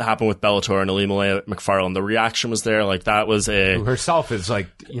 look at what happened with Bellator and Ilima McFarlane. The reaction was there. Like, that was Who herself is, like,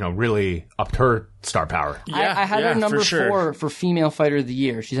 you know, really upped her star power. Yeah, I had her number 4 for female fighter of the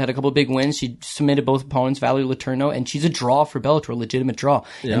year. She's had a couple of big wins. She submitted both opponents, Valerie Letourneau, and she's a draw for Bellator, a legitimate draw.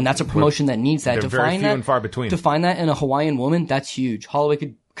 Yep. And that's a promotion that needs that. They're very few and far between. To find that in a Hawaiian woman, that's huge. Holloway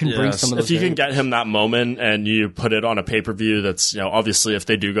can bring some of those. If you can get him that moment and you put it on a pay-per-view, that's, you know, obviously if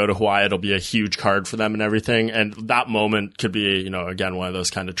they do go to Hawaii, it'll be a huge card for them and everything. And that moment could be, you know, again, one of those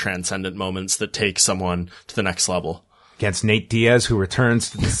kind of transcendent moments that take someone to the next level. Against Nate Diaz, who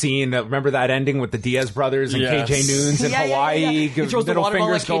returns to the scene. Remember that ending with the Diaz brothers and KJ Noons in Hawaii? He throws the water ball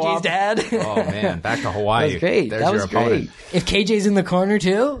like KJ's dad. Oh, man, back to Hawaii. That was great. There's that was your opponent. great. If KJ's in the corner,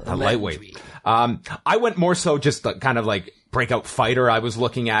 too. A lightweight. I went more so just kind of like breakout fighter I was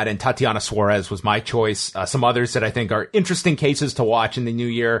looking at, and Tatiana Suarez was my choice. Some others that I think are interesting cases to watch in the new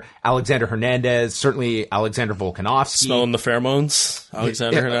year: Alexander Hernandez, certainly Alexander Volkanovski. Smelling the pheromones,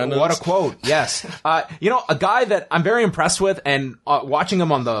 Alexander Hernandez. What a quote! Yes, you know, a guy that I'm very impressed with, and watching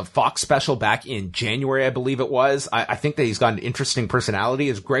him on the Fox special back in January, I believe it was. I think that he's got an interesting personality.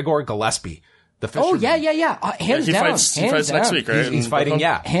 Is Gregor Gillespie. Oh, yeah. Hands down. He fights next week, right? He's fighting,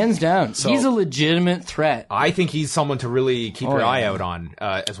 yeah. Hands down. So, he's a legitimate threat. I think he's someone to really keep your eye out on,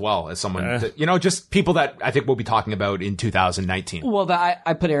 as well as someone, to, you know, just people that I think we'll be talking about in 2019. Well,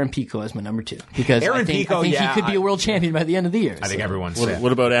 I put Aaron Pico as my number 2 because I think he could be a world champion by the end of the year. I think everyone's.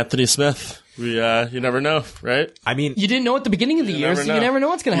 What about Anthony Smith? You never know, right? I mean, you didn't know at the beginning of the year, so you never know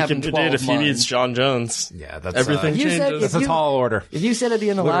what's going to happen in 12 months. If he beats John Jones, yeah, that's everything changes. That's a tall order. If you said at the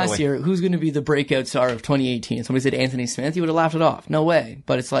end of last year, who's going to be the breakout star of 2018, and somebody said Anthony Smith, you would have laughed it off. No way.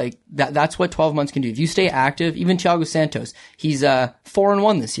 But it's like that's what 12 months can do. If you stay active, even Thiago Santos, he's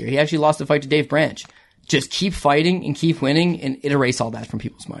 4-1 this year. He actually lost the fight to Dave Branch. Just keep fighting and keep winning, and it erase all that from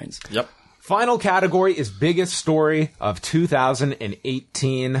people's minds. Yep. Final category is biggest story of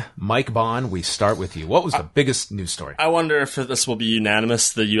 2018. Mike Bond, we start with you. What was the biggest news story? I wonder if this will be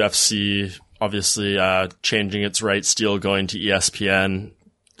unanimous. The UFC obviously changing its rights deal, going to ESPN.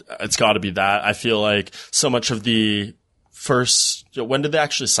 It's got to be that. I feel like so much of the first... When did they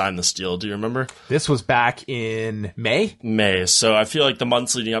actually sign this deal? Do you remember? This was back in May? May. So I feel like the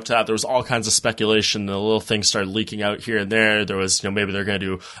months leading up to that, there was all kinds of speculation. The little things started leaking out here and there. There was, maybe they're going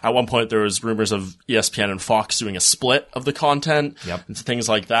to do... At one point, there was rumors of ESPN and Fox doing a split of the content. Yep. And things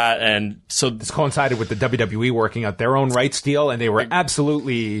like that. And so... This coincided with the WWE working out their own rights deal, and they were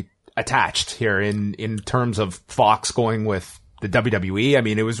absolutely attached here in terms of Fox going with the WWE. I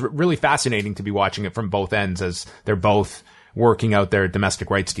mean, it was really fascinating to be watching it from both ends, as they're both working out their domestic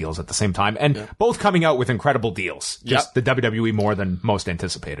rights deals at the same time, and both coming out with incredible deals. Just the WWE more than most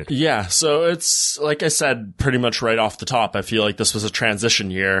anticipated. Yeah, so it's, like I said, pretty much right off the top, I feel like this was a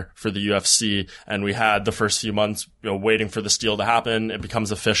transition year for the UFC, and we had the first few months, waiting for this deal to happen. It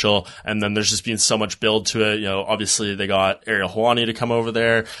becomes official, and then there's just been so much build to it. Obviously they got Ariel Helwani to come over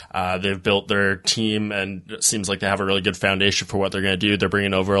there. They've built their team, and it seems like they have a really good foundation for what they're going to do. They're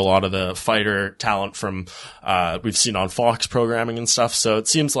bringing over a lot of the fighter talent from, we've seen on Fox programming and stuff. So it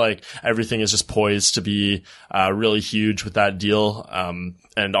seems like everything is just poised to be, really huge with that deal.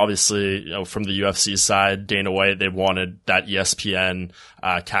 And obviously, from the UFC side, Dana White, they've wanted that ESPN,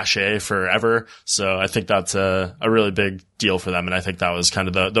 cachet forever. So I think that's a really big deal for them. And I think that was kind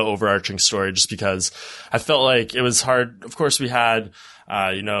of the overarching story, just because I felt like it was hard. Of course, we had,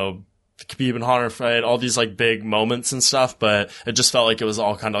 the Khabib and Conor fight, all these like big moments and stuff, but it just felt like it was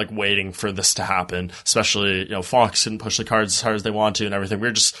all kind of like waiting for this to happen. Especially, Fox didn't push the cards as hard as they want to and everything.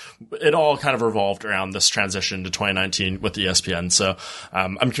 It all kind of revolved around this transition to 2019 with ESPN. So,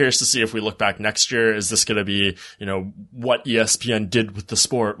 I'm curious to see if we look back next year, is this going to be, what ESPN did with the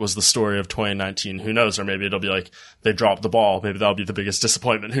sport was the story of 2019? Who knows? Or maybe it'll be like they dropped the ball. Maybe that'll be the biggest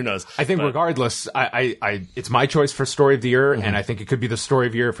disappointment. Who knows? I think regardless, it's my choice for story of the year, and I think it could be the story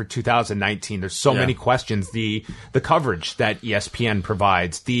of the year for 2019. There's so many questions. The coverage that ESPN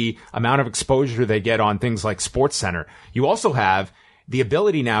provides, the amount of exposure they get on things like SportsCenter. You also have the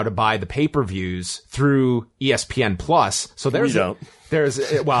ability now to buy the pay-per-views through ESPN Plus. So there's in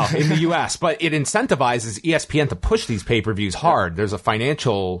the US, but it incentivizes ESPN to push these pay-per-views hard. There's a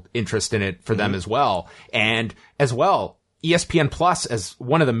financial interest in it for them as well. And as well, ESPN Plus, as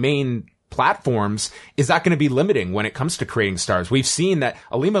one of the main platforms, is that going to be limiting when it comes to creating stars? We've seen that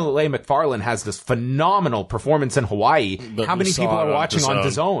Alima Lele McFarlane has this phenomenal performance in Hawaii. But how many people are watching on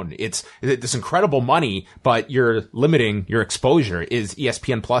DAZN? It's this incredible money, but you're limiting your exposure. Is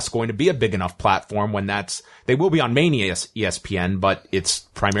ESPN Plus going to be a big enough platform when they will be on main ESPN, but it's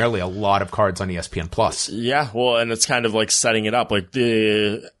primarily a lot of cards on ESPN Plus. Yeah, well, and it's kind of like setting it up. Like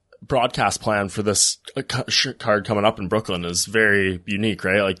the broadcast plan for this card coming up in Brooklyn is very unique,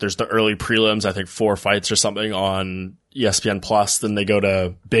 right? Like there's the early prelims, I think 4 fights or something on ESPN Plus. Then they go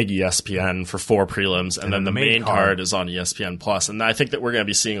to big ESPN for 4 prelims, and then the main card is on ESPN Plus. And I think that we're going to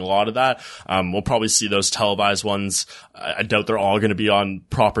be seeing a lot of that. We'll probably see those televised ones. I doubt they're all going to be on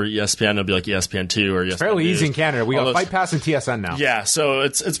proper ESPN. It'll be like ESPN2 or ESPN. It's fairly easy in Canada. We got Fight Pass and TSN now. Yeah, so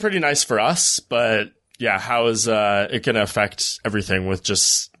it's pretty nice for us, but yeah, how is it going to affect everything with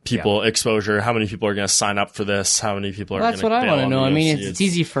just people exposure? How many people are going to sign up for this? How many people are going to That's what I want to know. I mean, it's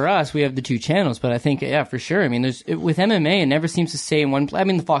easy for us. We have the 2 channels, but I think, for sure. I mean, with MMA, it never seems to stay in one place. I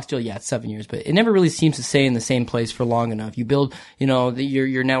mean, the Fox deal, it's 7 years, but it never really seems to stay in the same place for long enough. You build,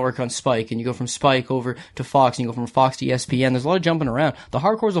 your network on Spike, and you go from Spike over to Fox, and you go from Fox to ESPN. There's a lot of jumping around. The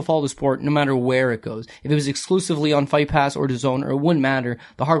hardcores will follow the sport no matter where it goes. If it was exclusively on Fight Pass or DAZN, or it wouldn't matter,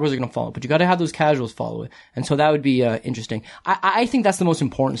 the hardcores are going to follow. But you got to have those casuals follow it. And so that would be interesting. I think that's the most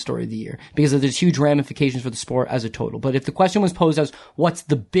important story of the year, because there's huge ramifications for the sport as a total. But if the question was posed as what's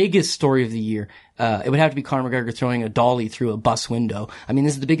the biggest story of the year, it would have to be Conor McGregor throwing a dolly through a bus window. I mean,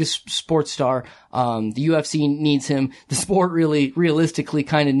 this is the biggest sports star. The UFC needs him. The sport realistically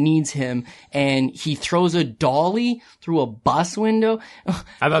kind of needs him. And he throws a dolly through a bus window.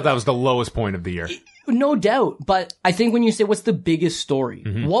 I thought that was the lowest point of the year. No doubt. But I think when you say what's the biggest story,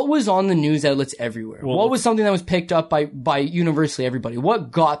 what was on the news outlets everywhere? What was something that was picked up by universally everybody? What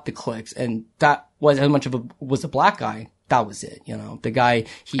got the clicks? And that was as much of was a black guy. That was it. The guy,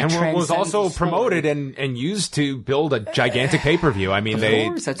 and was also promoted and used to build a gigantic pay-per-view. I mean, they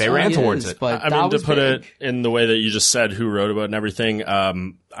ran towards it. But I mean, to put it in the way that you just said, who wrote about it and everything,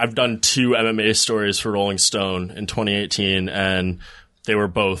 I've done 2 MMA stories for Rolling Stone in 2018, and they were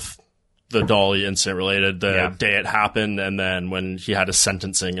both the Dolly incident related, the day it happened, and then when he had his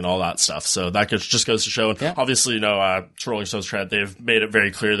sentencing and all that stuff. So that just goes to show. And obviously, Rolling Stone's trend, they've made it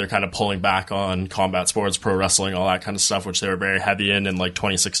very clear they're kind of pulling back on combat sports, pro wrestling, all that kind of stuff, which they were very heavy in like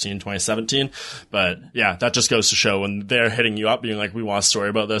 2016, 2017. But yeah, that just goes to show when they're hitting you up being like, we want a story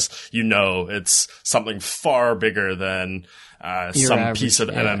about this, it's something far bigger than some piece of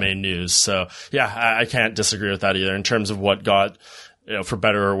MMA news. So yeah, I can't disagree with that either in terms of what got, for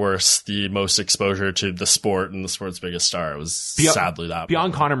better or worse, the most exposure to the sport and the sport's biggest star. It was sadly that.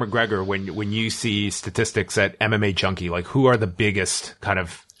 Beyond Conor McGregor, when you see statistics at MMA Junkie, like who are the biggest kind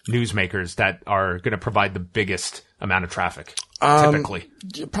of newsmakers that are going to provide the biggest amount of traffic? Typically,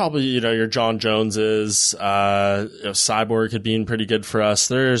 probably, your John Joneses, Cyborg had been pretty good for us.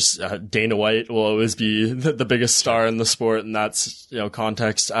 There's, Dana White will always be the biggest star in the sport, and that's,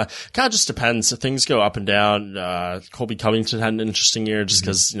 context. Kind of just depends. Things go up and down. Colby Covington had an interesting year just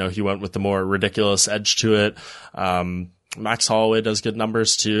because, he went with the more ridiculous edge to it. Max Holloway does good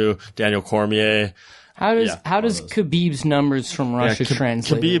numbers too. Daniel Cormier. How does Khabib's numbers from Russia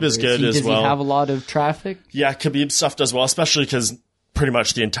translate? Khabib is good as well. Does he have a lot of traffic? Yeah, Khabib stuff does well, especially because pretty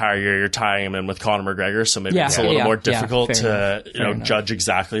much the entire year you're tying him in with Conor McGregor, so maybe it's a little more difficult to judge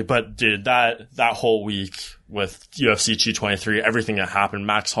exactly. But dude, that whole week with UFC 223, everything that happened,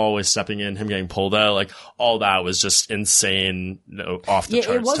 Max Holloway stepping in, him getting pulled out, like all that was just insane, off the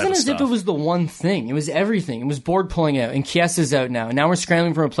charts. It wasn't as stuff. if it was the one thing. It was everything. It was Board pulling out, and Chiesa's out now. And now we're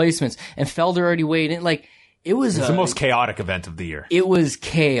scrambling for replacements, and Felder already weighed in. Like, it's the most chaotic event of the year. It was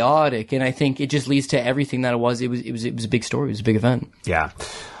chaotic, and I think it just leads to everything that it was. It was a big story. It was a big event. Yeah.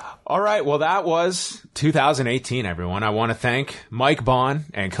 All right. Well, that was 2018, everyone. I want to thank Mike Bohn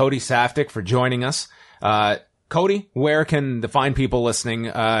and Cody Saftik for joining us. Cody, where can the fine people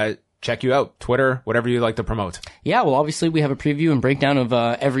listening check you out? Twitter, whatever you like to promote. Yeah, well, obviously we have a preview and breakdown of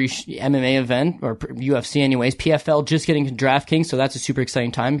every MMA event, or UFC anyways. PFL just getting to DraftKings, so that's a super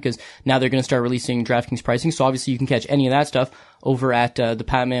exciting time because now they're going to start releasing DraftKings pricing. So obviously you can catch any of that stuff over at the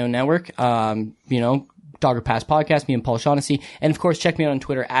Pat Mayo Network. Dogger Pass Podcast, me and Paul Shaughnessy. And of course, check me out on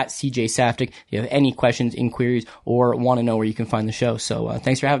Twitter at CJ Saftik if you have any questions, inquiries, or want to know where you can find the show. So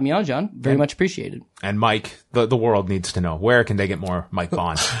thanks for having me on, John. Very much appreciated. And Mike, the world needs to know, where can they get more Mike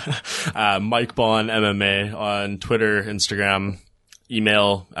Bohn? Mike Bohn MMA on Twitter, Instagram,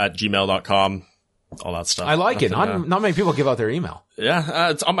 email at gmail.com. All that stuff. I like it. Not many people give out their email. Yeah,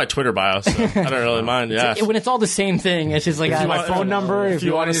 it's on my Twitter bio, so I don't really mind. Yeah, when it's all the same thing, it's just like my phone number. If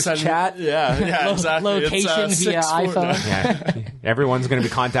you want to send chat, exactly. Location via iPhone. Yeah. Everyone's going to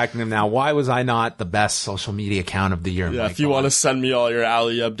be contacting them now. Why was I not the best social media account of the year? Yeah, Mike if you want to send me all your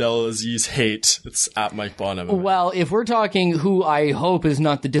Ali Abdelaziz hate, it's at Mike Bohn MMA. Well, if we're talking who I hope is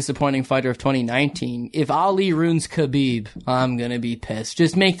not the disappointing fighter of 2019, if Ali ruins Khabib, I'm gonna be pissed.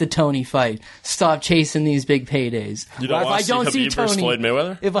 Just make the Tony fight. Stop chasing these big paydays. You don't want to see Khabib versus Floyd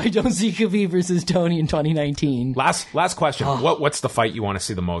Mayweather? If I don't see Khabib versus Tony in 2019. Last question. What's the fight you want to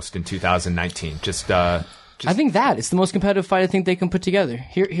see the most in 2019? I think that it's the most competitive fight I think they can put together.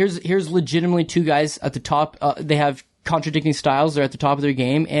 Here's legitimately two guys at the top. They have contradicting styles. They're at the top of their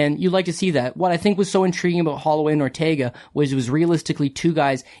game, and you'd like to see that. What I think was so intriguing about Holloway and Ortega was it was realistically two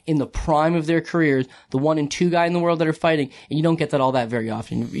guys in the prime of their careers, the 1 and 2 guy in the world that are fighting, and you don't get that all that very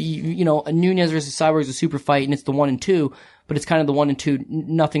often. A Nunes versus Cyborg is a super fight, and it's the 1 and 2, but it's kind of the 1 and 2,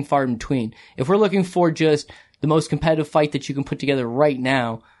 nothing far in between. If we're looking for just the most competitive fight that you can put together right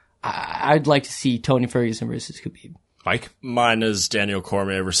now, I'd like to see Tony Ferguson versus Khabib. Mike? Mine is Daniel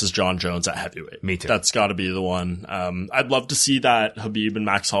Cormier versus John Jones at heavyweight. Me too. That's got to be the one. I'd love to see that Khabib and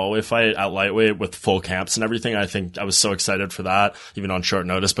Max Holloway fight at lightweight with full camps and everything. I think I was so excited for that, even on short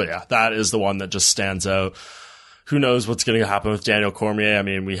notice. But yeah, that is the one that just stands out. Who knows what's going to happen with Daniel Cormier? I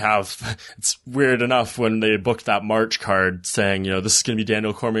mean, it's weird enough when they booked that March card saying, this is going to be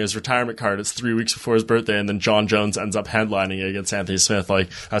Daniel Cormier's retirement card. It's 3 weeks before his birthday, and then John Jones ends up headlining it against Anthony Smith. Like,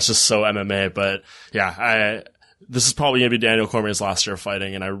 that's just so MMA. But yeah, this is probably going to be Daniel Cormier's last year of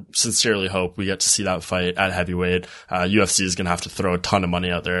fighting, and I sincerely hope we get to see that fight at heavyweight. UFC is going to have to throw a ton of money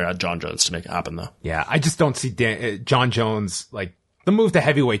out there at John Jones to make it happen, though. Yeah, I just don't see John Jones, the move to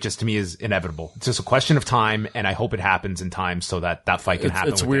heavyweight just to me is inevitable. It's just a question of time, and I hope it happens in time so that fight can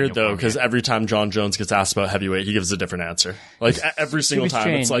happen. It's weird, though, because every time John Jones gets asked about heavyweight, he gives a different answer. Like, every single time.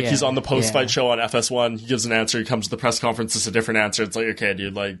 It's like he's on the post-fight show on FS1, he gives an answer, he comes to the press conference, it's a different answer. It's like, okay,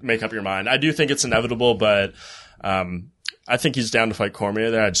 dude, make up your mind. I do think it's inevitable, but I think he's down to fight Cormier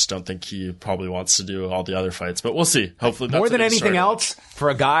there. I just don't think he probably wants to do all the other fights, but we'll see. Hopefully that's more than anything else,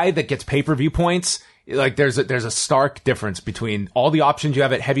 for a guy that gets pay-per-view points, there's a stark difference between all the options you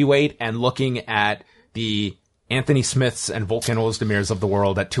have at heavyweight and looking at the Anthony Smiths and Volkan Ozdemirs of the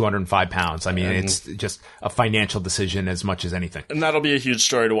world at 205 pounds. I mean, it's just a financial decision as much as anything. And that'll be a huge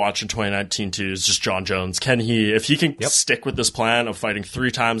story to watch in 2019 too, is just John Jones. If he can stick with this plan of fighting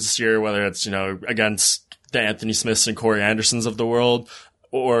 3 times this year, whether it's, against the Anthony Smiths and Corey Andersons of the world,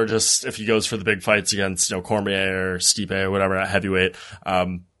 or just if he goes for the big fights against, Cormier or Stipe or whatever at heavyweight,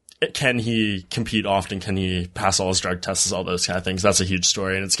 can he compete often? Can he pass all his drug tests? All those kind of things. That's a huge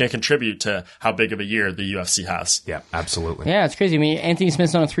story, and it's going to contribute to how big of a year the UFC has. Yeah, absolutely. Yeah, it's crazy. I mean, Anthony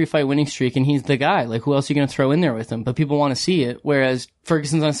Smith's on a 3-fight winning streak, and he's the guy. Like, who else are you going to throw in there with him? But people want to see it, whereas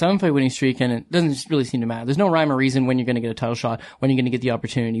Ferguson's on a 7-fight winning streak, and it doesn't really seem to matter. There's no rhyme or reason when you're going to get a title shot, when you're going to get the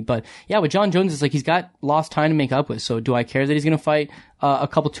opportunity. But yeah, with John Jones, it's like he's got lost time to make up with. So do I care that he's going to fight a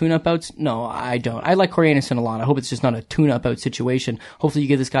couple tune-up bouts? No, I don't. I like Corey Anderson a lot. I hope it's just not a tune-up bout situation. Hopefully you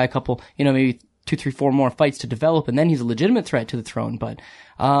give this guy a couple, maybe 2, 3, 4 more fights to develop, and then he's a legitimate threat to the throne. But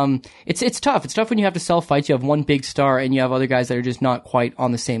it's tough. It's tough when you have to sell fights. You have one big star, and you have other guys that are just not quite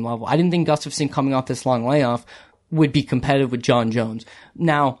on the same level. I didn't think Gustafsson coming off this long layoff would be competitive with John Jones.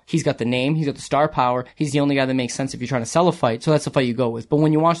 Now, he's got the name, he's got the star power, he's the only guy that makes sense if you're trying to sell a fight, so that's the fight you go with. But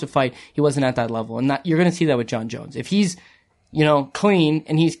when you watch the fight, he wasn't at that level, and you're gonna see that with John Jones. If he's, clean,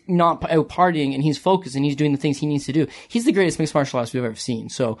 and he's not out partying, and he's focused, and he's doing the things he needs to do, he's the greatest mixed martial artist we've ever seen.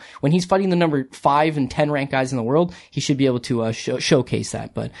 So, when he's fighting the number 5 and 10 ranked guys in the world, he should be able to showcase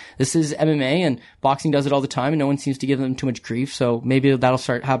that. But this is MMA, and boxing does it all the time, and no one seems to give them too much grief, so maybe that'll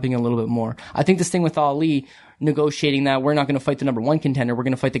start happening a little bit more. I think this thing with Ali, negotiating that we're not going to fight the number 1 contender, we're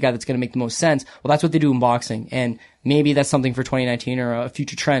going to fight the guy that's going to make the most sense. Well, that's what they do in boxing, and maybe that's something for 2019 or a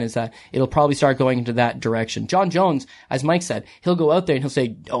future trend, is that it'll probably start going into that direction. John Jones, as Mike said, he'll go out there and he'll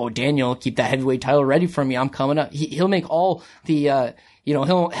say, "Oh, Daniel, keep that heavyweight title ready for me. I'm coming up." He'll make all the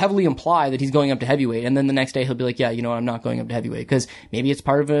he'll heavily imply that he's going up to heavyweight, and then the next day he'll be like, "Yeah, I'm not going up to heavyweight," because maybe it's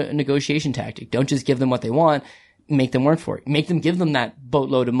part of a negotiation tactic. Don't just give them what they want. Make them work for it. Make them give them that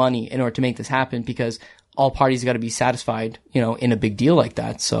boatload of money in order to make this happen, because all parties got to be satisfied, in a big deal like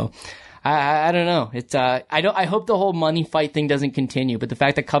that. So I don't know. I hope the whole money fight thing doesn't continue, but the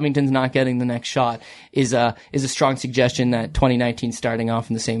fact that Covington's not getting the next shot is a strong suggestion that 2019 starting off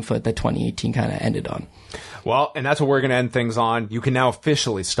in the same foot that 2018 kind of ended on. Well, and that's what we're going to end things on. You can now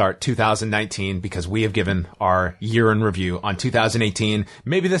officially start 2019 because we have given our year in review on 2018.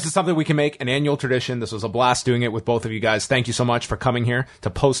 Maybe this is something we can make an annual tradition. This was a blast doing it with both of you guys. Thank you so much for coming here to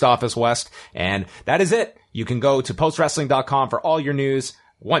Post Office West. And that is it. You can go to postwrestling.com for all your news.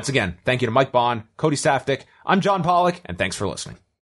 Once again, thank you to Mike Bond, Cody Saftik. I'm John Pollock, and thanks for listening.